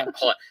screwed that up.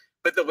 stopped.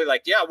 But they'll be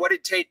like, "Yeah, what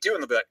did Tate do?"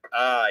 And they'll be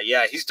like,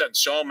 yeah, he's done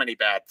so many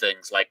bad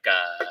things. Like,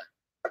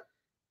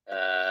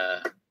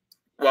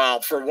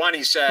 well, for one,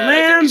 he said,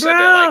 I think he said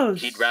that,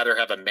 he'd rather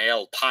have a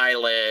male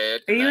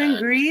pilot. Are you in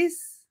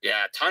Greece?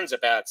 Yeah, tons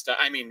of bad stuff.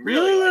 I mean,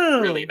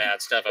 really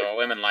bad stuff about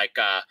women. Like,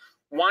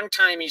 one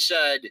time he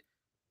said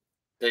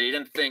that he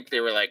didn't think they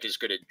were as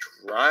good at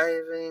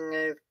driving.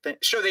 I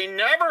think so. They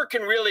never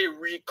can really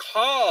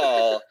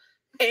recall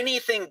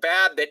anything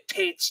bad that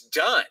Tate's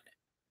done.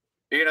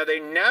 You know, they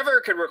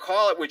never can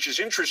recall it, which is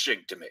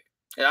interesting to me.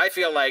 And I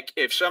feel like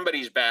if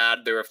somebody's bad,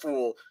 they're a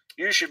fool.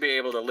 You should be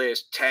able to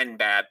list 10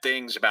 bad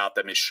things about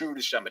them as soon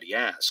as somebody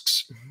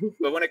asks.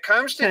 But when it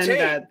comes to 10 Tate,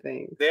 bad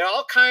things. they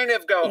all kind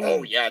of go,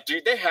 "Oh yeah,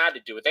 dude, they had to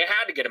do it. They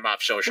had to get him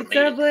off social What's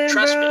media. up, Lambros?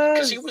 Trust me,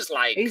 because he was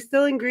like, Are you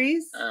still in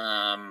Greece?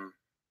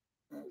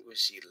 what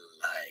was he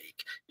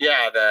like?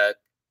 Yeah, the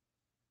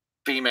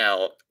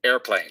female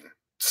airplane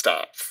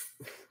stuff,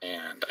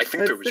 and I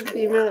think there was the more.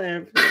 female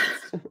airplane?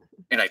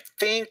 And I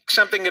think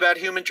something about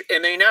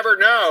and they never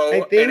know. I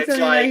and think it's something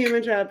about like,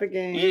 human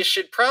trafficking. you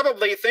should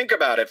probably think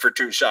about it for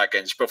 2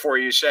 seconds before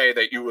you say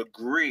that you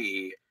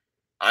agree.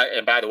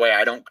 And by the way,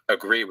 I don't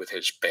agree with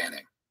his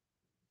banning.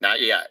 Not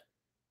yet.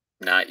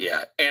 Not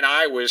yet. And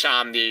I was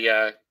on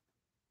I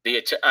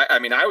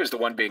was the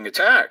one being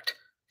attacked.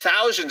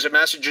 Thousands of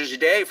messages a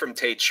day from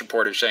Tate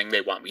supporters saying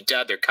they want me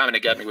dead. They're coming to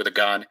get me with a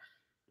gun.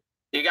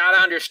 You got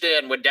to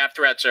understand when death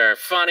threats are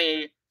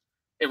funny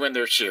and when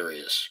they're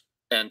serious.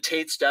 And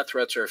Tate's death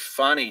threats are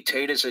funny.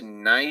 Tate is a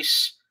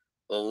nice,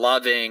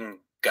 loving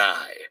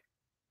guy.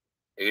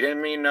 He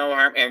didn't mean no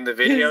harm. And the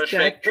video is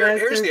fake.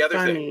 Here's the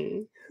other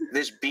thing.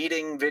 This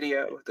beating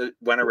video that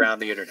went around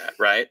the internet,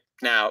 right?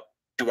 Now,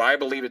 do I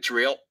believe it's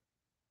real?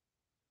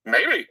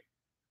 Maybe.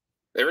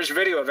 There is a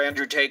video of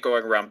Andrew Tate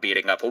going around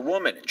beating up a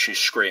woman, and she's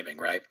screaming,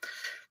 right?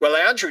 Well,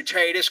 Andrew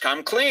Tate has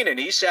come clean, and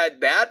he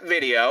said that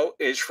video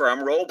is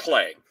from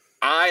role-playing.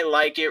 I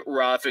like it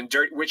rough and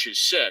dirty, which is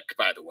sick,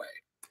 by the way.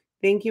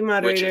 Thank you,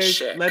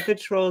 moderators. Let the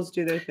trolls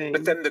do their thing.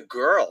 But then the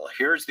girl,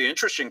 here's the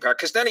interesting part,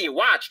 because then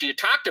you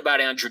talked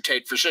about Andrew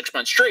Tate for 6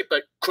 months straight,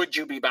 but could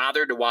you be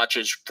bothered to watch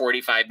his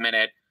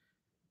 45-minute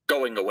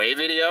going away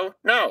video?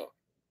 No.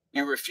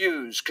 You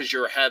refuse because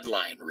you're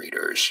headline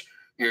readers.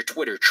 You're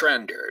Twitter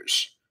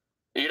trenders.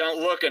 You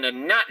don't look into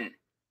nothing.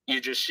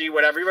 You just see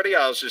what everybody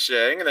else is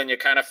saying, and then you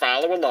kind of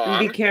follow along.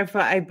 Be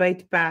careful, I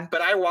bite back.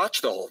 But I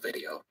watched the whole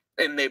video,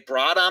 and they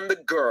brought on the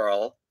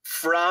girl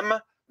from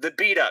the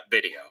beat-up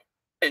video.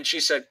 And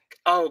she said,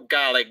 oh,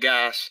 golly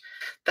gosh,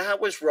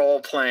 that was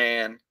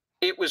role-playing.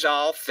 It was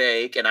all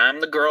fake, and I'm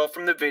the girl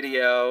from the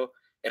video,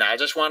 and I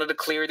just wanted to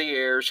clear the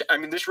airs. I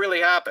mean, this really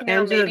happened.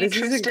 Angela, this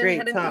is a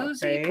great talk,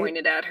 right?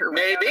 Pointed at her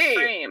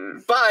maybe,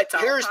 but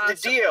here's the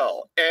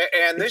deal,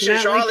 and this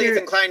is all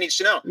Ethan Klein needs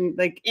to know.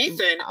 Like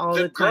Ethan,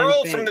 the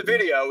girl from the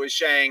video is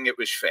saying it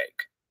was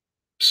fake.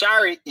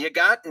 Sorry, you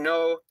got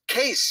no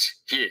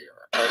case here,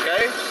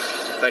 okay?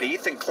 But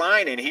Ethan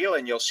Klein and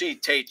Helen, you'll see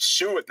Tate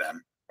sue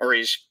them, or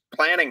he's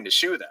planning to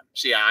sue them.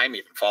 See, I'm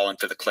even falling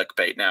for the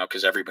clickbait now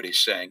because everybody's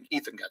saying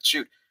Ethan got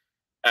sued.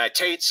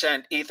 Tate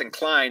sent Ethan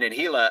Klein and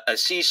Gila a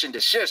cease and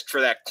desist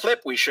for that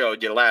clip we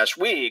showed you last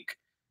week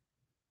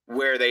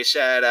where they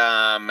said,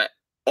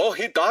 oh,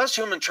 he does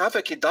human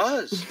traffic. He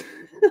does.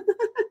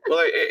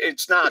 Well,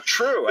 it's not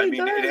true. I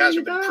mean, it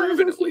hasn't been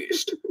proven at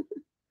least.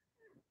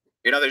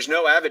 You know, there's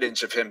no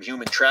evidence of him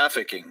human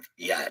trafficking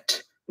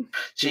yet.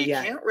 So you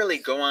can't really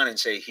go on and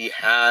say he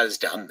has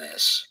done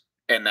this.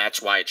 And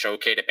that's why it's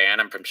okay to ban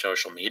him from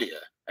social media.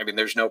 I mean,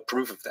 there's no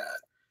proof of that.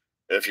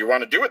 If you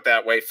want to do it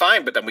that way,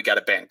 fine. But then we got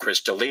to ban Chris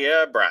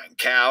D'Elia, Brian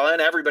Callen,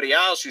 everybody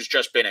else who's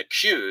just been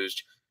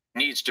accused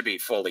needs to be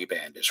fully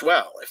banned as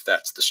well, if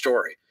that's the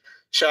story.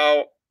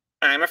 So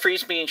I'm a free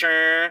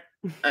speecher.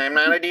 I'm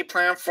not a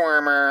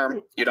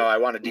deplatformer. You know, I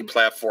want to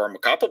deplatform a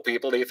couple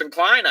people. Ethan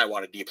Klein, I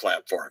want to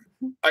deplatform.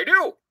 I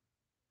do.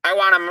 I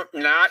want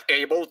him not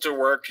able to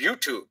work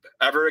YouTube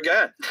ever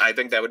again. I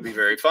think that would be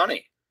very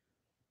funny.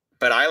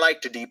 But I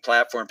like to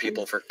deplatform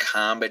people for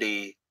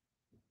comedy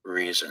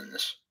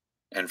reasons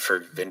and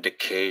for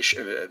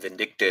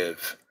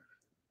vindictive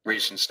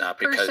reasons, not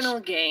because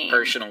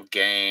personal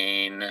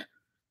gain,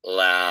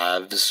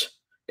 laughs.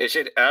 Is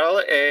it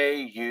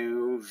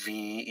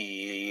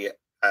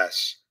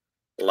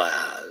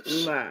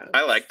Lauves? Laughs.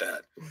 I like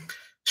that.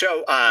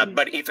 So,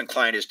 but Ethan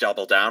Klein has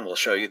doubled down. We'll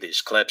show you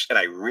these clips, and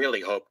I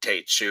really hope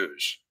Tate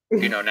sues.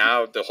 You know,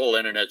 now the whole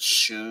internet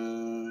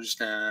sues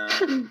now.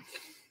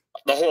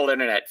 The whole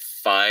internet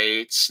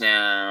fights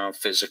now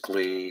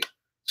physically.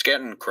 It's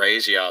getting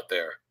crazy out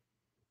there.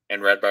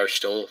 And Red Bar's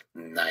still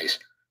nice.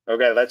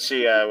 Okay, let's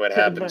see what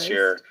happens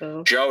here.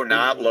 Joe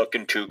not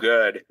looking too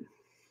good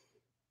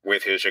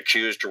with his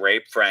accused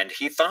rape friend.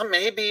 He thought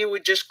maybe it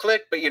would just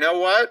click, but you know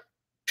what?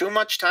 Too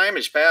much time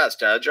has passed,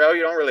 Joe.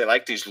 You don't really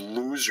like these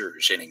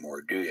losers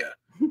anymore, do you?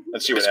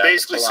 Let's see what happens.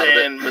 It's basically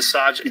saying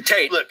misogyny.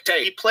 Tate, look,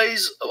 Tate. He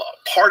plays,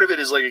 part of it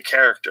is like a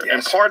character. Yes.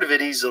 And part of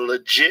it, he's a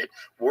legit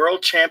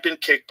world champion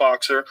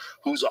kickboxer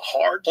who's a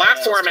hard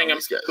platforming him,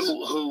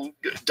 who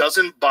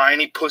doesn't buy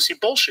any pussy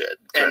bullshit.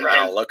 And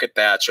look at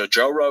that. So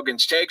Joe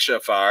Rogan's take so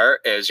far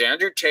is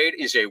Andrew Tate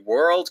is a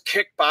world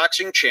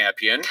kickboxing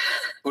champion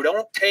who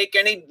don't take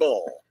any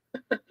bull.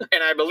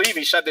 And I believe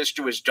he said this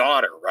to his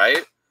daughter,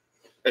 right?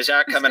 Is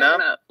that coming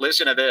up?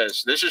 Listen to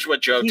this. This is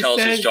what Joe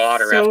tells his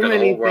daughter after the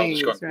whole world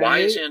is going, right? Why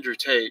is Andrew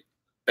Tate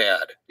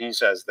bad? He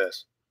says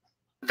this.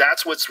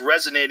 That's what's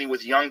resonating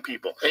with young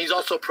people. And he's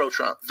also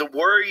pro-Trump. The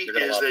worry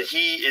is that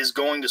he is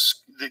going to,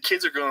 the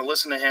kids are going to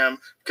listen to him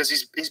because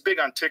he's big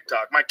on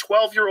TikTok. My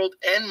 12-year-old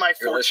and my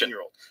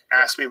 14-year-old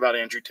asked me about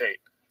Andrew Tate.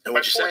 And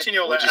what'd you say?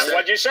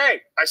 What'd you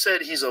say? I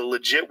said he's a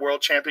legit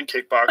world champion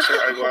kickboxer.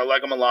 I go, I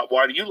like him a lot.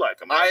 Why do you like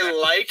him? I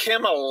like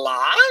him a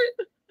lot?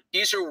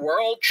 He's a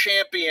world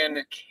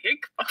champion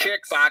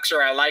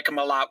kickboxer. I like him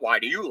a lot. Why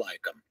do you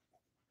like him?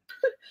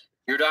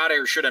 Your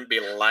daughter shouldn't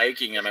be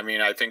liking him. I mean,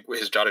 I think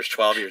his daughter's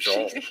 12 years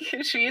old.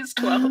 She is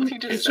 12.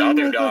 His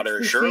other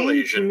daughter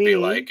surely shouldn't be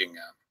liking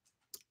him.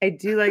 I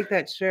do like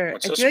that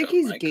shirt. I feel like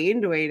he's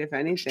gained weight, if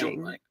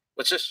anything.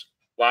 What's this?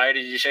 Why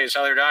did you say his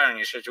other daughter and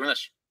you start doing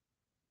this?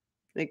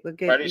 Like,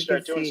 look at. Why did you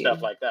start doing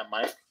stuff like that,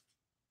 Mike?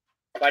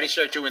 Why did you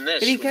start doing this?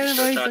 But he kind of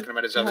always talking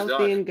about his other healthy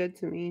daughter. And good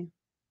to me.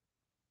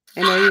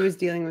 I know he was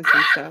dealing with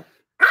some stuff.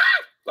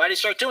 Why do you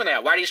start doing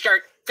that? Why do you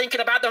start thinking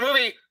about the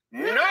movie?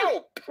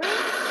 Nope.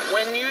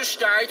 When you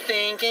start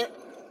thinking,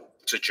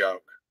 it's a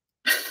joke.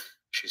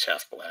 She's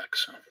half black,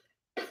 so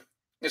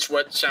it's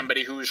what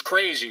somebody who's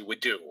crazy would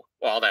do.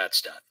 All that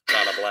stuff.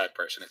 Not a black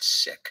person. It's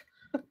sick.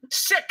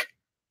 Sick.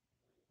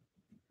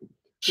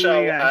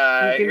 So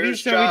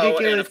here's Joe,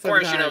 and of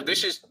course, you know,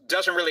 this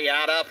doesn't really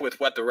add up with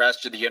what the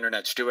rest of the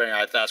internet's doing.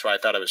 That's why I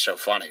thought it was so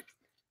funny.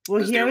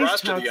 Well, he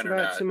always talks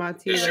about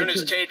Samati. As soon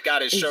as Tate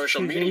got his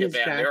social media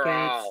ban, they're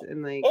all,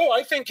 oh,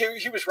 I think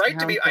he was right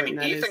to be. I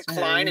mean, Ethan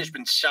Klein has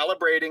been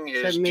celebrating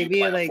his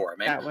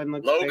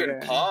deplatforming.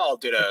 Logan Paul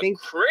did a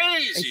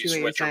crazy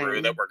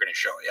switcheroo that we're going to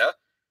show you.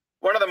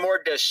 One of the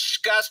more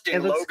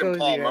disgusting Logan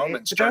Paul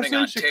moments turning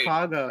on Tate.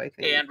 Chicago, I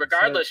think. And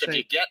regardless if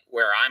you get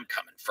where I'm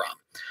coming from,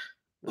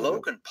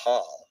 Logan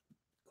Paul.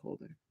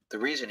 Colder. The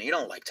reason he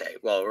don't like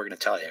Tate, well, we're going to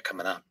tell you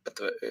coming up, but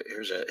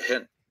here's a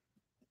hint.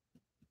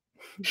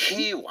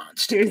 He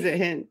wants to Here's a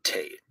hint.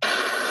 Tate.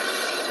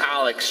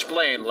 I'll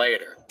explain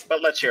later,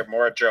 but let's hear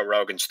more of Joe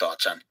Rogan's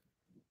thoughts on,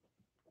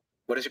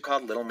 what is it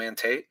called, Little Man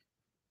Tate?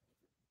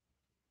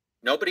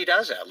 Nobody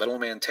does that, Little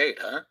Man Tate,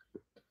 huh?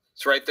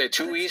 It's right there.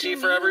 Too easy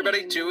for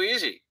everybody? Too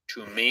easy.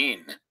 Too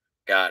mean.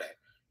 Got it.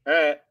 All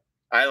right.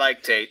 I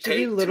like Tate.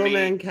 Tate, Little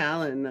Man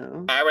Callan,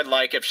 though. I would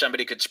like if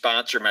somebody could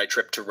sponsor my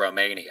trip to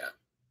Romania.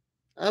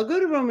 I'll go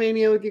to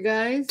Romania with you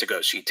guys. To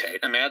go see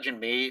Tate. Imagine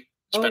me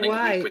spending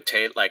a week with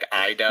Tate like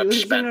IDUB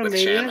spent with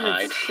Romania? Sam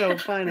Hyde. That's so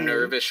funny.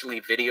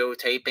 Nervously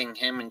videotaping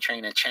him and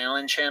trying to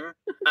challenge him.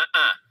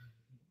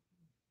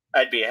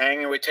 I'd be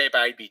hanging with Tate.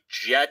 I'd be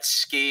jet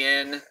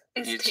skiing.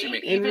 Is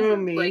Tate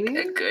even like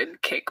a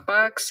good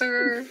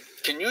kickboxer?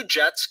 Can you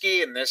jet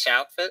ski in this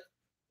outfit?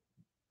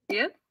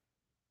 Yeah.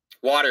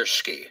 Water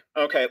ski.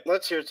 Okay,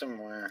 let's hear some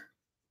more.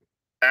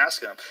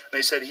 Ask him.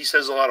 They said he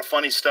says a lot of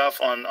funny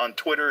stuff on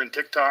Twitter and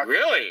TikTok.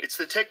 Really? It's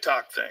the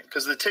TikTok thing,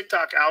 because the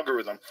TikTok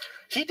algorithm.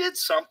 He did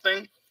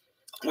something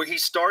where he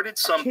started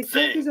something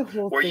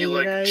where you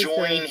like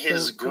join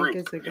his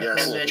group, and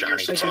then you're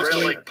supposed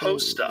to like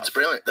post stuff. It's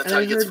brilliant. That's how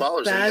he gets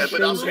followers.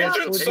 But also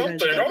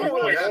something.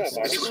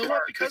 He's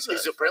smart because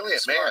he's a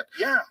brilliant man.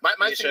 Yeah. My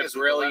thing is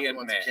brilliant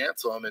man. To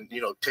cancel him and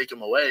take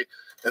him away,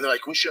 and they're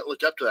like, we shouldn't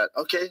look up to that.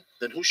 Okay,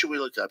 then who should we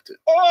look up to?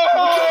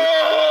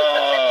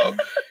 Oh!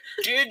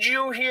 Did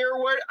you hear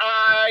what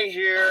I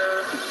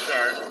hear?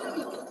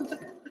 Sorry.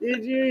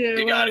 Did you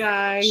hear what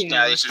I hear?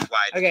 Now this is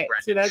why. Okay,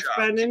 so that's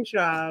Brendan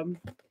Schaub,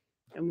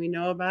 and we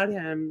know about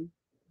him.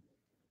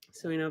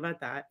 So we know about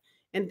that.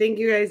 And thank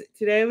you guys.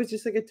 Today was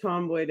just like a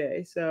tomboy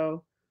day.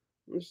 So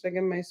I'm just like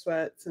in my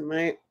sweats and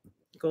my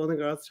Golden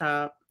Girls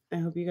top. I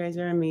hope you guys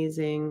are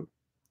amazing.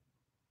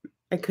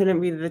 I couldn't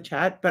read the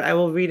chat, but I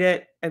will read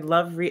it. I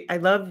love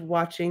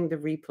watching the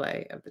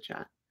replay of the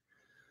chat.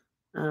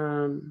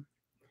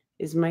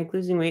 Is Mike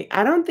losing weight?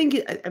 I don't think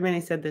I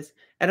said this.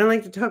 I don't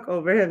like to talk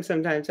over him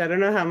sometimes. I don't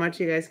know how much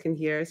you guys can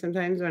hear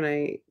sometimes when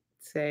I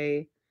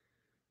say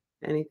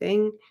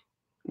anything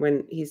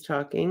when he's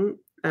talking.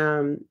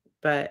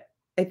 But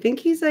I think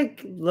he's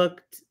like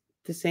looked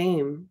the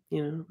same, I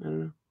don't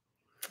know.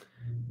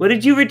 What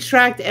did you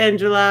retract,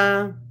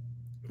 Angela?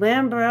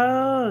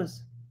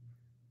 Lambros.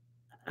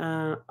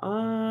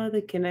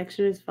 The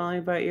connection is falling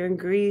apart. You're in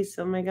Greece.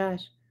 Oh my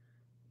gosh.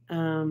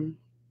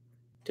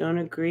 Don't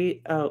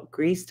agree. Oh,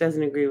 Greece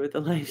doesn't agree with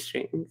the live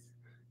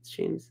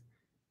streams,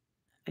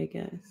 I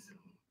guess.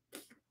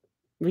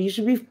 But you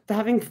should be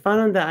having fun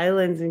on the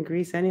islands in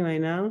Greece anyway,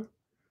 no?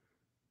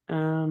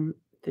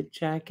 The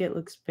jacket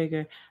looks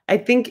bigger. I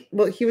think,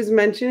 he was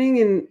mentioning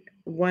in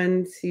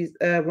one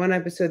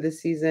episode this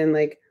season,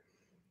 like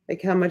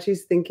how much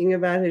he's thinking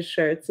about his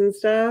shirts and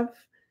stuff.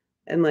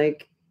 And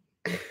like,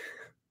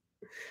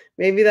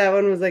 maybe that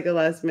one was like a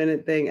last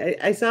minute thing.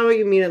 I saw what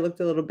you mean. It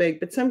looked a little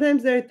big, but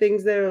sometimes there are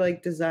things that are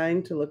like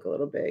designed to look a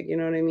little big. You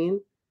know what I mean?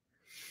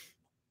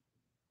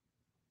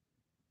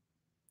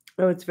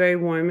 Oh, it's very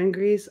warm in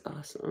Greece.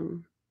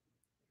 Awesome.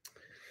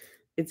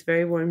 It's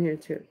very warm here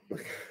too.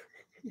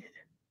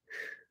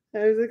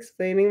 I was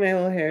explaining my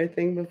whole hair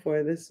thing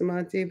before this,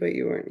 Samati, but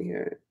you weren't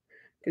here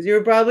because you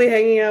were probably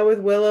hanging out with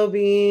Willow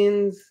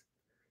Beans.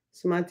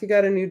 Samati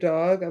got a new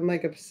dog. I'm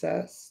like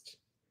obsessed.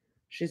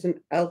 She's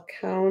an elk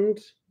hound.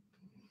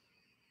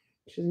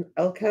 She's an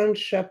elk hound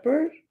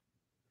shepherd,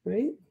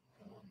 right?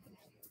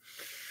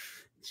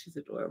 She's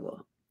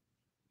adorable.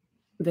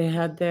 They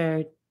had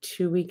their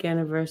 2-week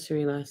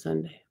anniversary last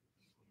Sunday.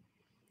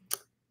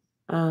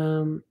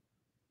 Okay,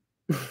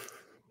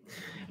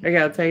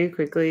 I'll tell you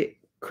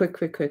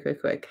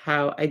quick,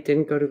 how I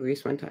didn't go to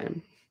Greece one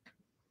time.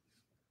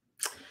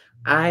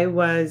 I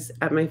was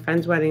at my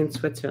friend's wedding in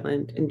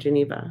Switzerland, in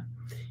Geneva,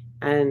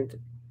 and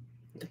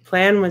the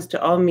plan was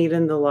to all meet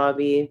in the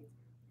lobby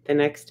the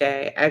next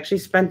day. I actually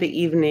spent the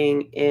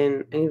evening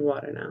I need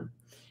water now.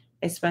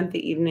 I spent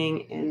the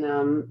evening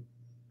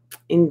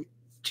in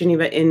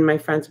Geneva in my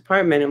friend's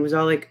apartment. It was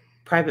all like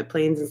private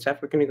planes and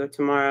stuff. We're going to go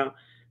tomorrow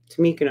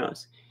to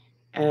Mykonos,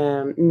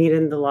 meet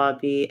in the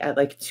lobby at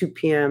like 2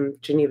 p.m.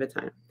 Geneva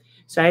time.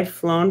 So I had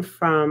flown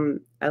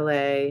from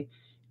LA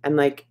and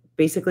like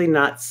basically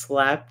not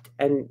slept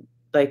and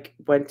like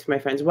went to my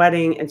friend's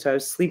wedding. And so I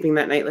was sleeping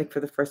that night, like for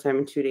the first time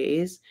in 2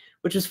 days,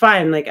 which was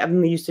fine. Like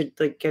I'm used to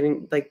like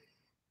getting like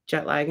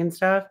jet lag and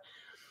stuff.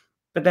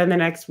 But then the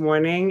next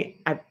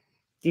morning,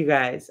 you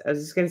guys, I was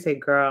just going to say,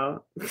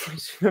 girl, I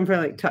just remember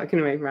like talking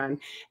to my friend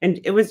and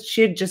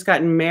she had just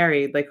gotten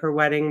married. Like her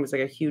wedding was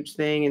like a huge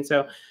thing. And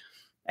so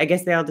I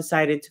guess they all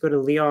decided to go to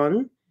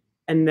Lyon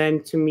and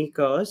then to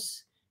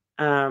Mykonos,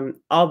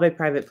 all by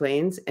private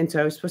planes. And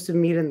so I was supposed to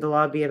meet in the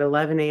lobby at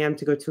 11 a.m.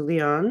 to go to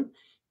Lyon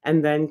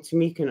and then to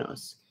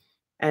Mykonos.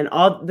 And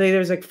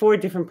there's like 4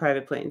 different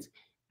private planes.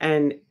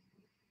 And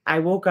I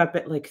woke up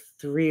at like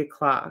 3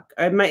 o'clock.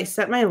 I might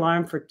set my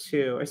alarm for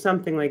 2 or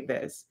something like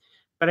this.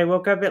 But I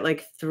woke up at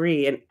like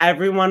 3 and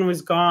everyone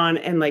was gone.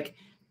 And like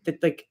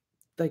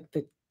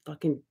the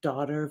fucking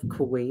daughter of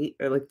Kuwait,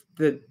 or like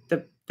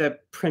the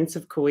Prince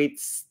of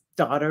Kuwait's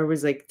daughter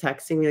was like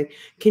texting me like,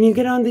 can you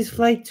get on this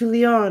flight to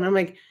Lyon? I'm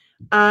like,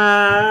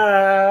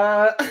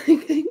 I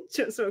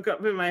just woke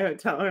up in my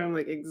hotel room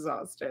like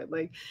exhausted.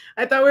 Like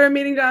I thought we were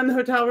meeting down in the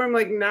hotel room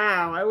like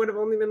now. I would have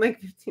only been like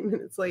 15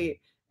 minutes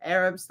late,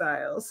 Arab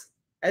styles,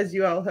 as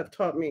you all have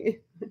taught me.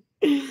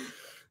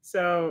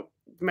 So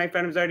my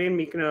friend was already in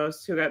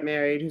Mykonos, who got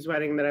married, whose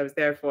wedding that I was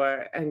there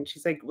for. And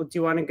she's like, well, do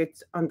you want to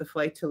get on the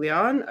flight to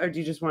Lyon, or do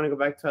you just want to go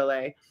back to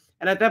LA?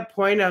 And at that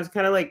point I was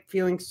kind of like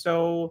feeling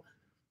so,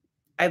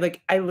 I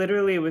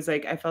literally was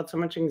like, I felt so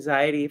much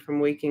anxiety from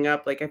waking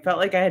up. Like I felt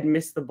like I had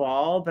missed the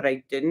ball, but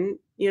I didn't,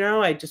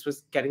 I just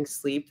was getting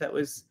sleep that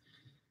was,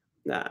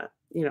 not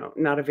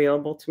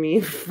available to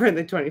me for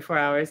the 24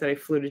 hours that I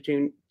flew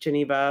to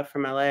Geneva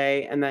from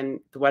LA. And then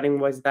the wedding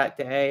was that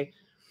day.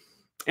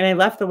 And I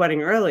left the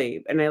wedding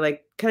early, and I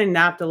like kind of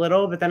napped a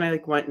little, but then I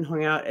like went and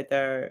hung out at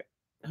their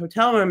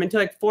hotel room until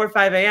like 4 or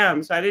 5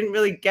 a.m. So I didn't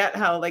really get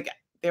how like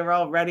they were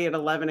all ready at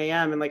 11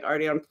 a.m. and like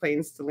already on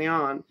planes to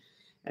Lyon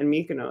and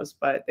Mykonos,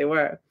 but they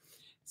were.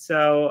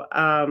 So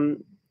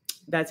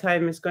that's how I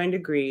miss going to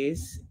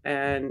Greece.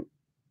 And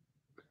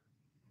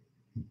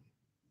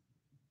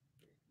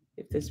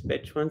if this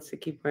bitch wants to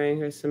keep wearing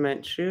her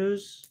cement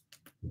shoes,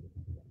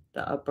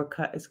 the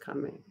uppercut is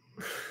coming.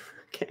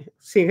 Okay,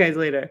 see you guys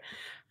later.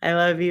 I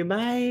love you.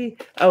 Bye.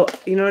 Oh,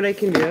 you know what I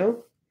can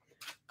do?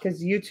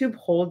 Because YouTube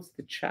holds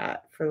the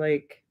chat for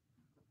like,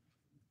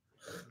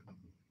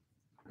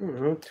 I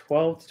don't know,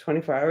 12 to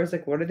 24 hours.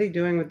 Like, what are they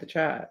doing with the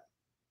chat?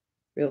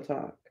 Real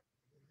talk.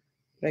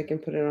 But I can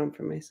put it on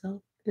for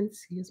myself and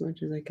see as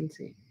much as I can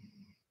see.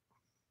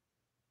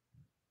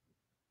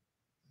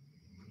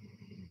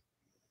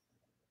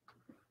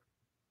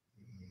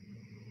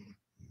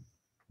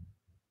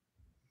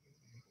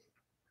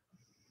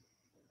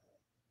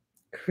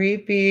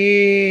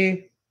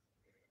 Creepy.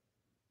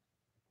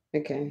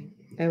 Okay.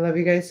 I love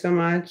you guys so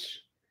much.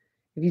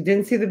 If you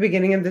didn't see the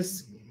beginning of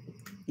this,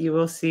 you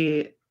will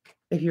see,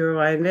 if you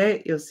rewind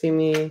it, you'll see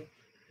me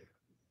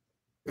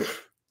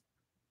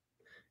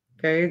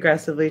very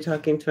aggressively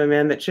talking to a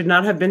man that should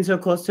not have been so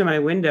close to my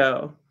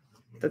window.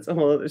 That's a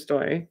whole other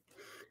story.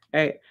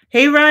 All right.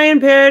 Hey, Ryan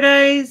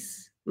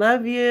Paradise.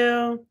 Love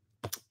you.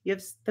 You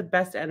have the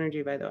best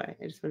energy, by the way.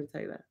 I just want to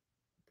tell you that.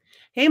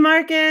 Hey,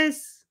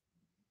 Marcus.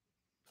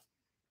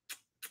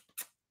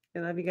 I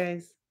love you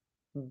guys.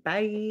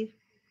 Bye.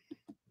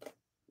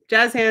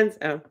 Jazz hands.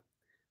 Oh,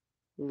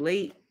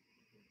 late.